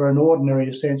perception, or an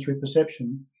ordinary sensory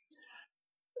perception.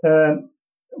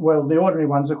 Well, the ordinary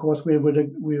ones, of course, we would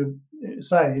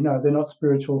say, they're not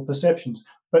spiritual perceptions.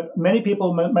 But many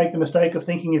people make the mistake of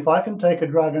thinking if I can take a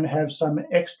drug and have some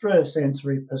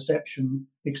extrasensory perception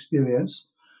experience,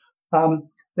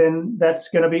 then that's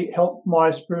going to help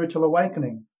my spiritual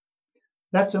awakening.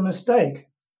 That's a mistake,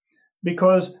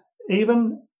 because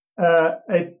even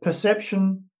a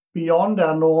perception beyond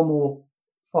our normal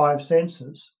five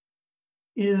senses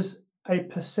is a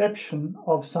perception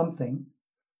of something.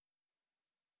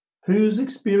 Who's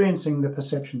experiencing the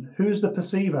perception? Who's the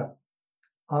perceiver?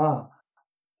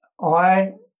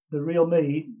 I, the real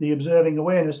me, the observing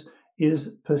awareness,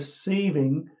 is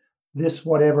perceiving this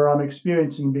whatever I'm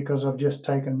experiencing because I've just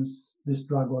taken this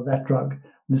drug or that drug,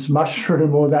 this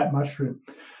mushroom or that mushroom.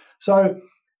 So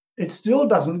it still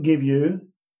doesn't give you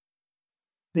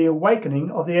the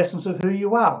awakening of the essence of who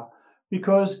you are,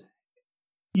 because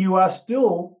you are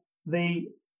still the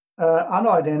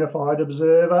unidentified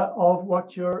observer of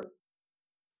what you're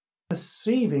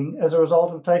perceiving as a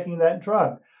result of taking that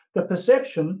drug. The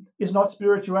perception is not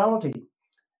spirituality.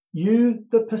 You,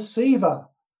 the perceiver,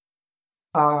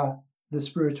 are the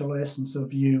spiritual essence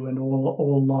of you and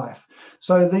all life.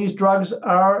 So these drugs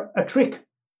are a trick.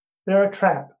 They're a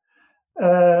trap.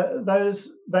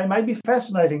 They may be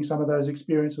fascinating, some of those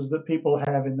experiences that people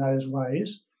have in those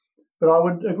ways, but I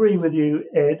would agree with you,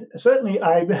 Ed. Certainly,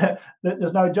 that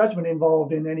there's no judgment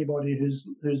involved in anybody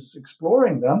who's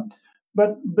exploring them.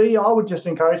 But B, I would just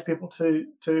encourage people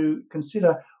to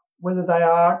consider whether they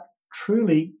are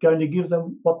truly going to give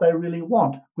them what they really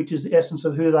want, which is the essence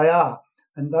of who they are.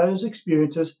 And those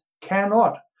experiences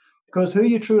cannot, because who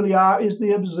you truly are is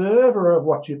the observer of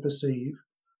what you perceive,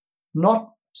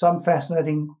 not some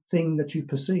fascinating thing that you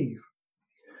perceive.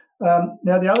 Now,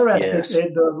 the other aspect, Yes.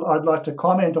 Ed, I'd like to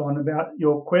comment on about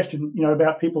your question,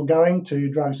 about people going to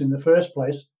drugs in the first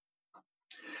place.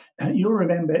 You'll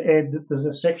remember, Ed, that there's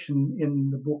a section in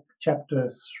the book,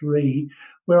 chapter 3,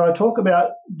 where I talk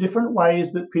about different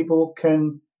ways that people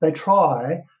they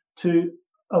try to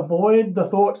avoid the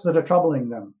thoughts that are troubling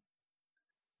them.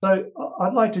 So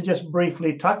I'd like to just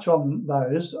briefly touch on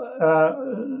those.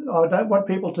 I don't want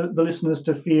the listeners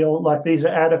to feel like these are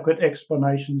adequate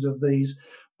explanations of these,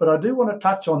 but I do want to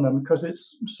touch on them because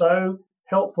it's so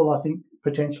helpful, I think,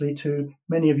 potentially to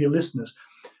many of your listeners.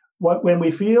 When we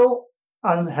feel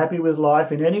unhappy with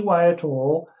life in any way at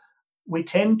all, we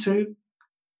tend to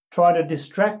try to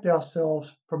distract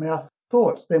ourselves from our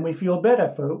thoughts. Then we feel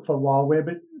better for while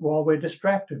we're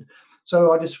distracted.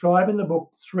 So I describe in the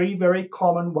book 3 very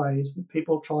common ways that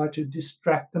people try to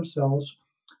distract themselves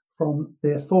from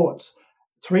their thoughts.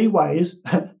 3 ways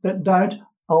that don't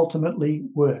ultimately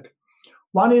work.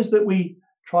 One is that we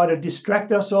try to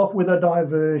distract ourselves with a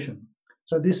diversion.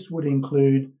 So this would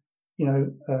include,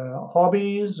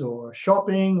 hobbies or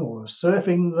shopping or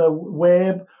surfing the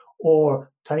web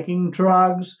or taking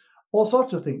drugs, all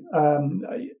sorts of things.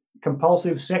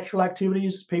 Compulsive sexual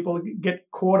activities, people get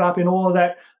caught up in all of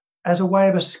that as a way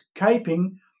of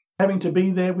escaping having to be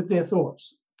there with their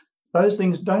thoughts. Those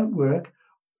things don't work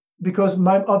because,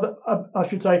 I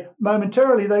should say,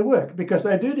 momentarily they work because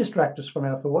they do distract us from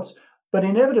our thoughts, but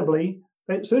inevitably,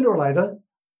 sooner or later,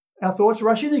 our thoughts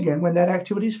rush in again when that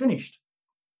activity is finished.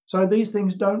 So these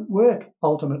things don't work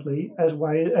ultimately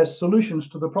as solutions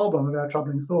to the problem of our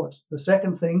troubling thoughts. The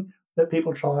second thing that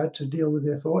people try to deal with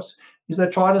their thoughts is they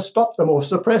try to stop them or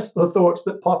suppress the thoughts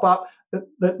that pop up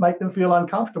that make them feel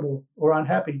uncomfortable or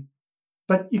unhappy.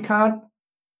 But you can't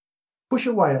push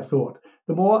away a thought.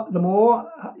 The more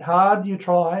hard you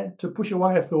try to push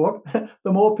away a thought,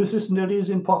 the more persistent it is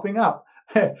in popping up.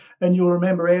 And you'll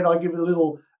remember, Ed, I give a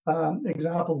little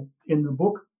example in the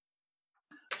book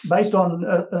based on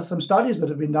some studies that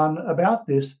have been done about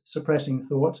this, suppressing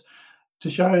thoughts, to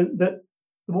show that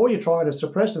the more you try to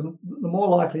suppress them, the more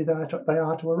likely they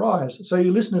are to arise. So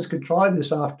your listeners could try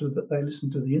this after that they listen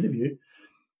to the interview,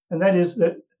 and that is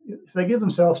that if they give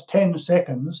themselves 10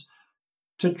 seconds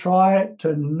to try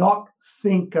to not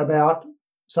think about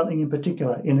something in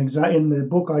particular. In the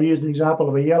book, I used an example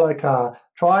of a yellow car.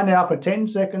 Try now for 10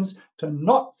 seconds to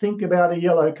not think about a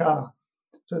yellow car.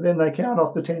 So then they count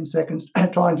off the 10 seconds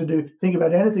trying to think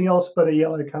about anything else but a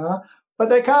yellow car, but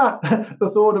they can't. The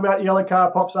thought about yellow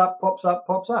car pops up.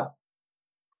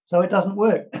 So it doesn't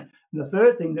work. And the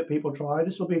third thing that people try,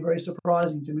 this will be very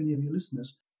surprising to many of your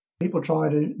listeners, People try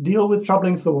to deal with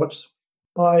troubling thoughts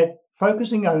by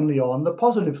focusing only on the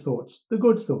positive thoughts, the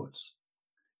good thoughts.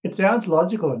 It sounds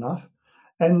logical enough,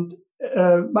 and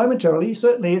momentarily,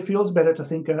 certainly, it feels better to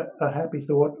think a happy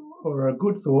thought or a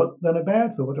good thought than a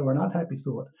bad thought or an unhappy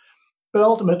thought. But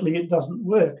ultimately, it doesn't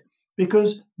work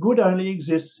because good only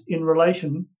exists in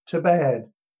relation to bad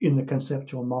in the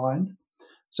conceptual mind.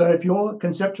 So if your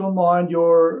conceptual mind,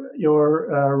 your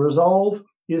resolve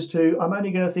is to, I'm only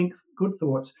going to think good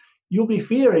thoughts, you'll be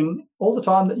fearing all the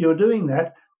time that you're doing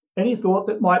that any thought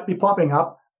that might be popping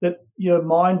up that your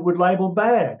mind would label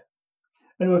bad.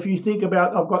 And if you think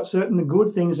about, I've got certain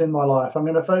good things in my life, I'm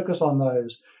going to focus on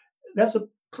those. That's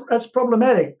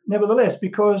problematic, nevertheless,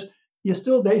 because you're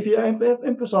still there. If you're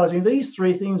emphasizing these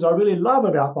three things I really love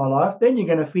about my life, then you're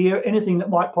going to fear anything that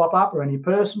might pop up or any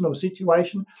person or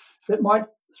situation that might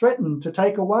threaten to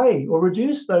take away or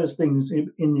reduce those things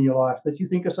in your life that you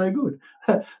think are so good.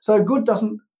 So good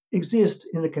doesn't exist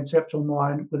in the conceptual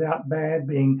mind without bad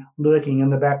being lurking in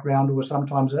the background or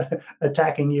sometimes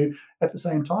attacking you at the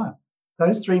same time.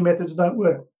 Those three methods don't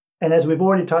work. And as we've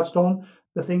already touched on,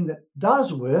 the thing that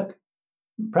does work,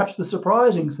 perhaps the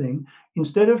surprising thing,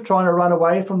 instead of trying to run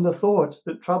away from the thoughts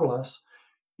that trouble us,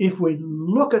 if we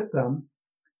look at them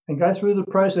and go through the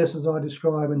processes I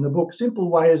describe in the book, simple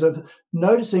ways of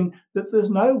noticing that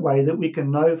there's no way that we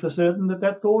can know for certain that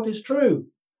that thought is true.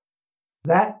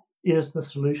 That is the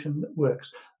solution that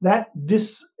works. That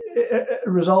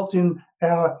results in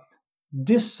our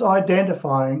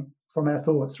disidentifying from our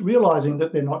thoughts, realizing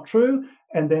that they're not true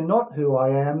and they're not who I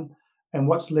am. And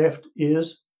what's left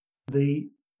is the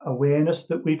awareness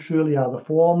that we truly are, the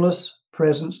formless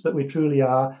presence that we truly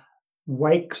are,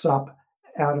 wakes up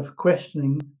out of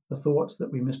questioning the thoughts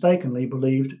that we mistakenly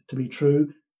believed to be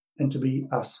true and to be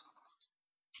us.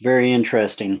 Very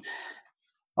interesting.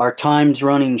 Our time's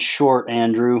running short,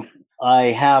 Andrew. I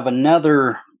have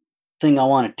another thing I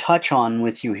want to touch on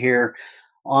with you here.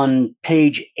 On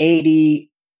page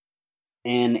 80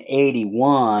 and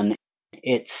 81,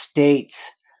 it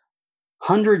states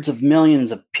hundreds of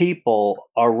millions of people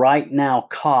are right now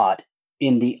caught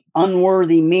in the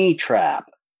unworthy me trap,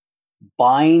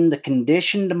 buying the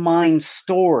conditioned mind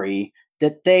story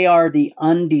that they are the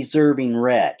undeserving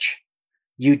wretch.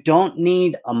 You don't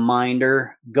need a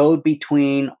minder,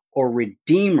 go-between, or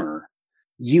redeemer.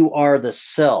 You are the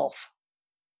self.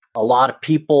 A lot of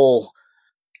people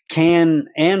can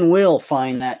and will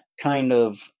find that kind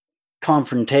of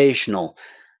confrontational.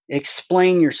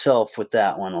 Explain yourself with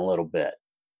that one a little bit.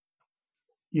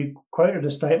 You quoted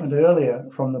a statement earlier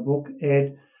from the book,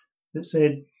 Ed, that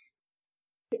said,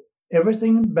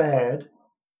 everything bad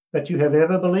that you have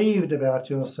ever believed about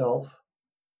yourself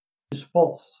is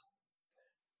false.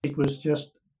 It was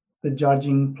just the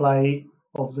judging play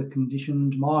of the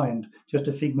conditioned mind, just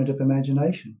a figment of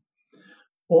imagination.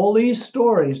 All these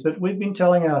stories that we've been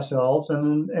telling ourselves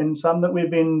and some that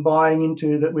we've been buying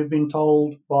into, that we've been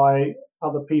told by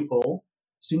other people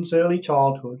since early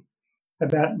childhood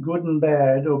about good and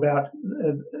bad, or about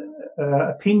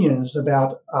opinions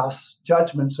about us,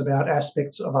 judgments about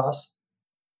aspects of us,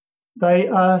 they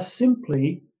are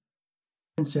simply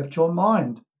conceptual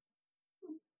mind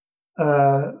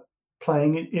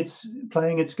playing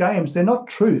its games. They're not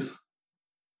truth.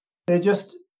 They're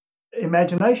just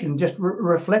imagination, just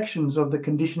reflections of the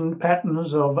conditioned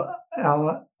patterns of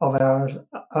our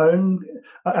own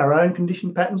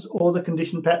conditioned patterns, or the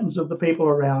conditioned patterns of the people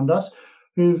around us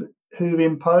who've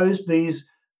imposed these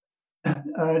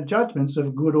judgments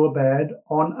of good or bad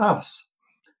on us.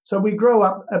 So we grow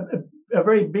up, a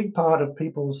very big part of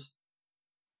people's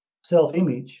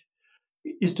self-image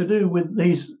is to do with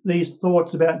these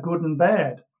thoughts about good and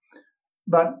bad,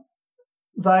 but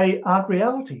they aren't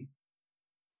reality.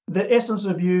 The essence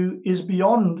of you is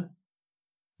beyond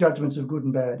judgments of good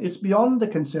and bad. It's beyond the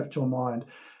conceptual mind.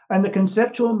 And the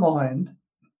conceptual mind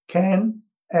can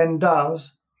and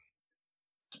does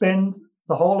spend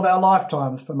the whole of our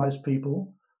lifetimes, for most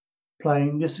people,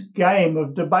 playing this game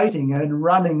of debating and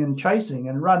running and chasing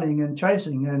and running and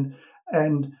chasing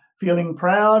and feeling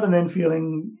proud and then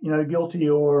feeling guilty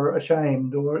or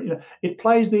ashamed, or it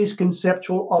plays these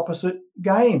conceptual opposite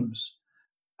games.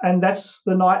 And that's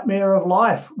the nightmare of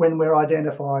life when we're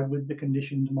identified with the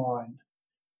conditioned mind,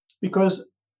 because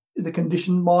the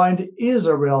conditioned mind is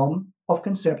a realm of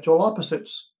conceptual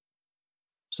opposites.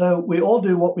 So we all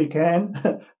do what we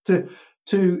can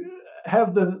to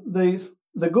have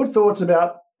the good thoughts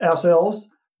about ourselves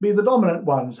be the dominant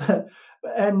ones.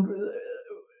 And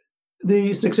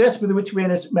the success with which we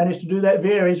manage to do that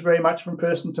varies very much from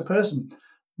person to person.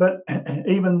 But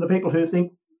even the people who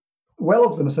think well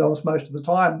of themselves most of the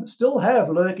time still have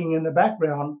lurking in the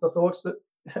background the thoughts that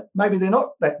maybe they're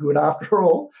not that good after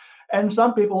all. And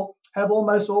some people have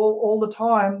almost all the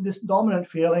time this dominant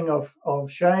feeling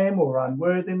of shame or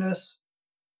unworthiness,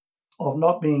 of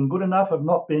not being good enough, of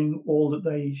not being all that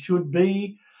they should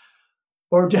be,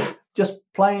 or just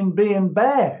plain being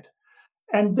bad.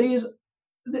 And these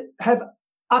have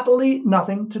utterly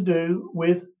nothing to do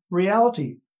with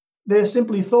reality. They're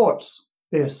simply thoughts.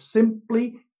 They're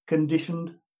simply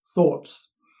conditioned thoughts.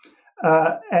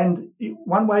 And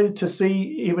one way to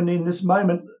see, even in this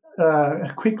moment,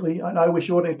 quickly, I know we're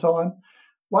short of time,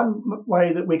 one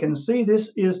way that we can see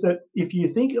this is that if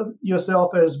you think of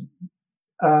yourself as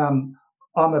I'm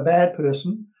a bad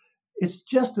person, it's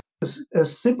just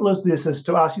as simple as this, as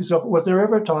to ask yourself, was there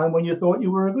ever a time when you thought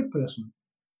you were a good person?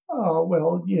 Oh,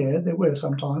 well, yeah, there were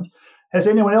sometimes. Has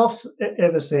anyone else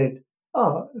ever said,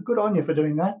 oh, good on you for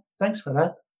doing that? Thanks for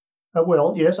that.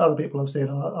 Well, yes, other people have said,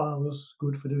 I was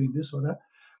good for doing this or that.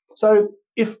 So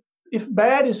if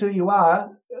bad is who you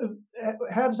are,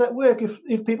 how does that work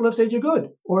if people have said you're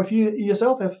good? Or if you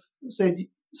yourself have said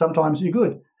sometimes you're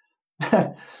good?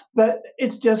 That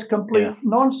it's just complete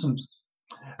nonsense.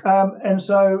 And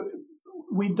so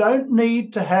we don't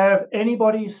need to have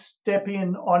anybody step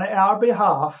in on our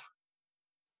behalf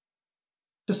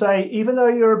to say, even though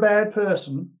you're a bad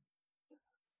person,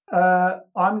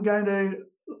 I'm going to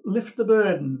lift the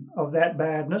burden of that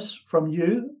badness from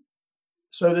you,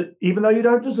 so that even though you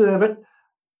don't deserve it,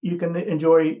 you can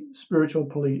enjoy spiritual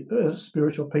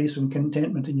peace and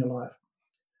contentment in your life.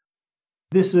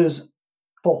 This is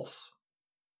false.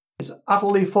 It's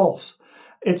utterly false.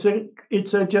 It's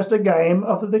just a game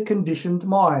of the conditioned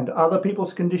mind, other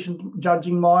people's conditioned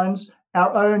judging minds,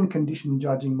 our own conditioned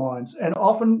judging minds. And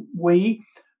often we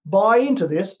buy into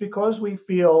this because we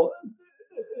feel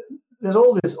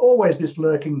there's always this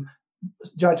lurking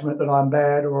judgment that I'm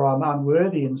bad or I'm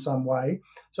unworthy in some way.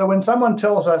 So when someone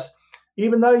tells us,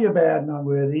 even though you're bad and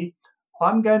unworthy,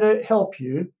 I'm going to help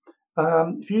you.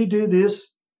 If you do this,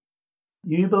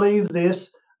 you believe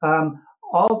this,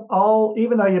 I'll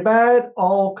even though you're bad,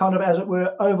 I'll kind of, as it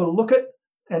were, overlook it,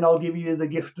 and I'll give you the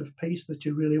gift of peace that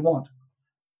you really want.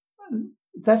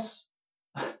 That's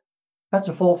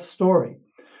a false story.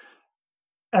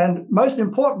 And most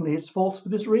importantly, it's false for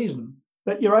this reason,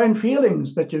 that your own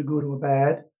feelings that you're good or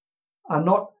bad are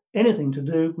not anything to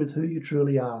do with who you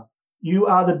truly are. You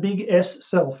are the big S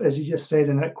self, as you just said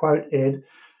in that quote, Ed.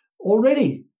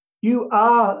 Already, you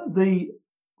are the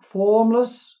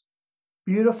formless,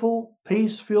 beautiful,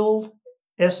 peace-filled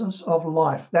essence of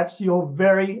life. That's your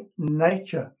very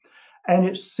nature. And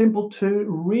it's simple to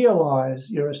realize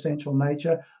your essential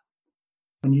nature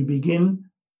when you begin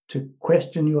to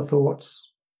question your thoughts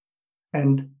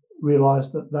and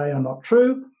realize that they are not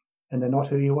true and they're not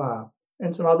who you are.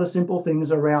 And some other simple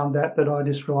things around that I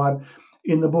describe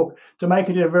in the book to make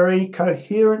it a very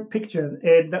coherent picture.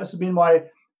 Ed, that's been my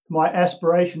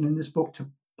aspiration in this book, to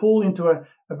pull into a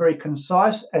very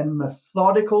concise and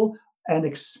methodical and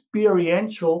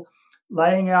experiential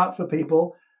laying out for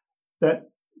people that,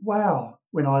 wow,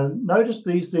 when I notice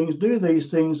these things, do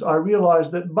these things, I realize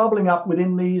that bubbling up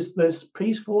within me is this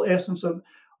peaceful essence of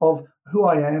who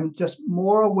I am, just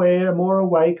more aware, more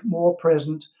awake, more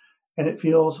present, and it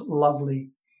feels lovely.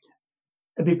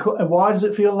 And why does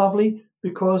it feel lovely?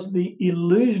 Because the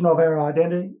illusion of our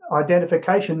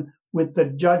identification with the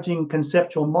judging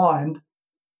conceptual mind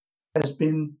has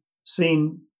been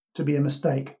seen to be a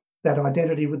mistake. That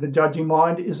identity with the judging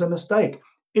mind is a mistake.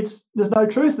 There's no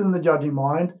truth in the judging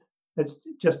mind. It's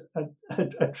just a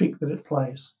trick that it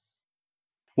plays.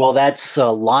 Well, that's a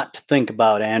lot to think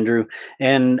about, Andrew.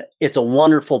 And it's a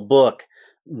wonderful book.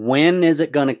 When is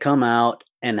it going to come out,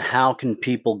 and how can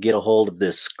people get a hold of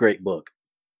this great book?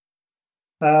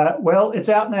 Well, it's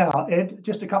out now, Ed,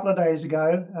 just a couple of days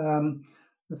ago.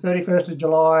 The 31st of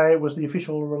July was the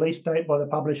official release date by the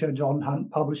publisher, John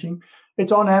Hunt Publishing.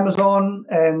 It's on Amazon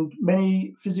and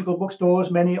many physical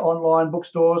bookstores, many online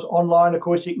bookstores. Online, of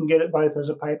course, you can get it both as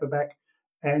a paperback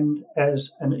and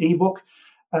as an ebook.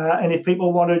 And if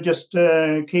people want to just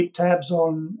keep tabs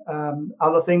on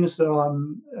other things that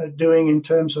I'm doing in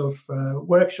terms of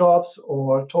workshops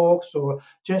or talks, or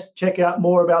just check out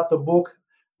more about the book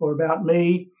or about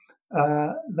me,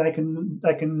 they can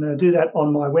do that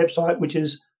on my website, which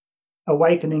is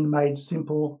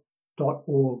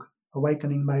awakeningmadesimple.org.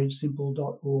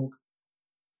 awakeningmadesimple.org.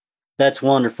 That's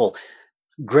wonderful.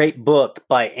 Great book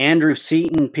by Andrew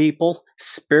Seaton, people.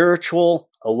 Spiritual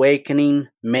Awakening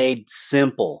Made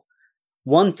Simple.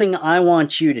 One thing I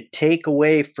want you to take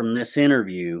away from this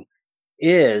interview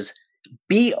is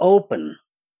be open,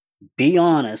 be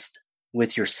honest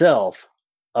with yourself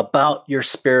about your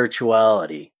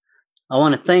spirituality. I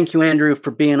want to thank you, Andrew,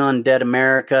 for being on Dead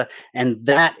America. And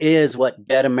that is what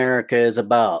Dead America is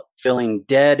about. Feeling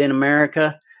dead in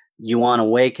America, you want to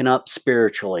waken up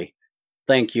spiritually.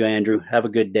 Thank you, Andrew. Have a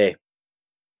good day.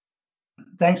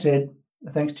 Thanks, Ed.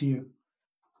 Thanks to you.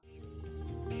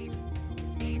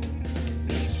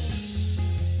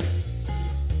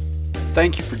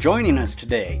 Thank you for joining us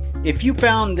today. If you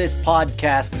found this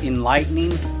podcast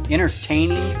enlightening,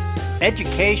 entertaining,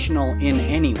 educational in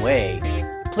any way,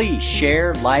 please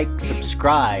share, like,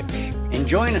 subscribe, and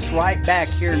join us right back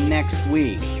here next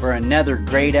week for another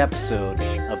great episode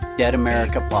of Dead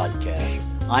America Podcast.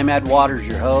 I'm Ed Waters,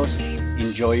 your host.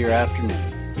 Enjoy your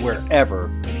afternoon,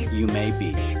 wherever you may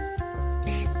be.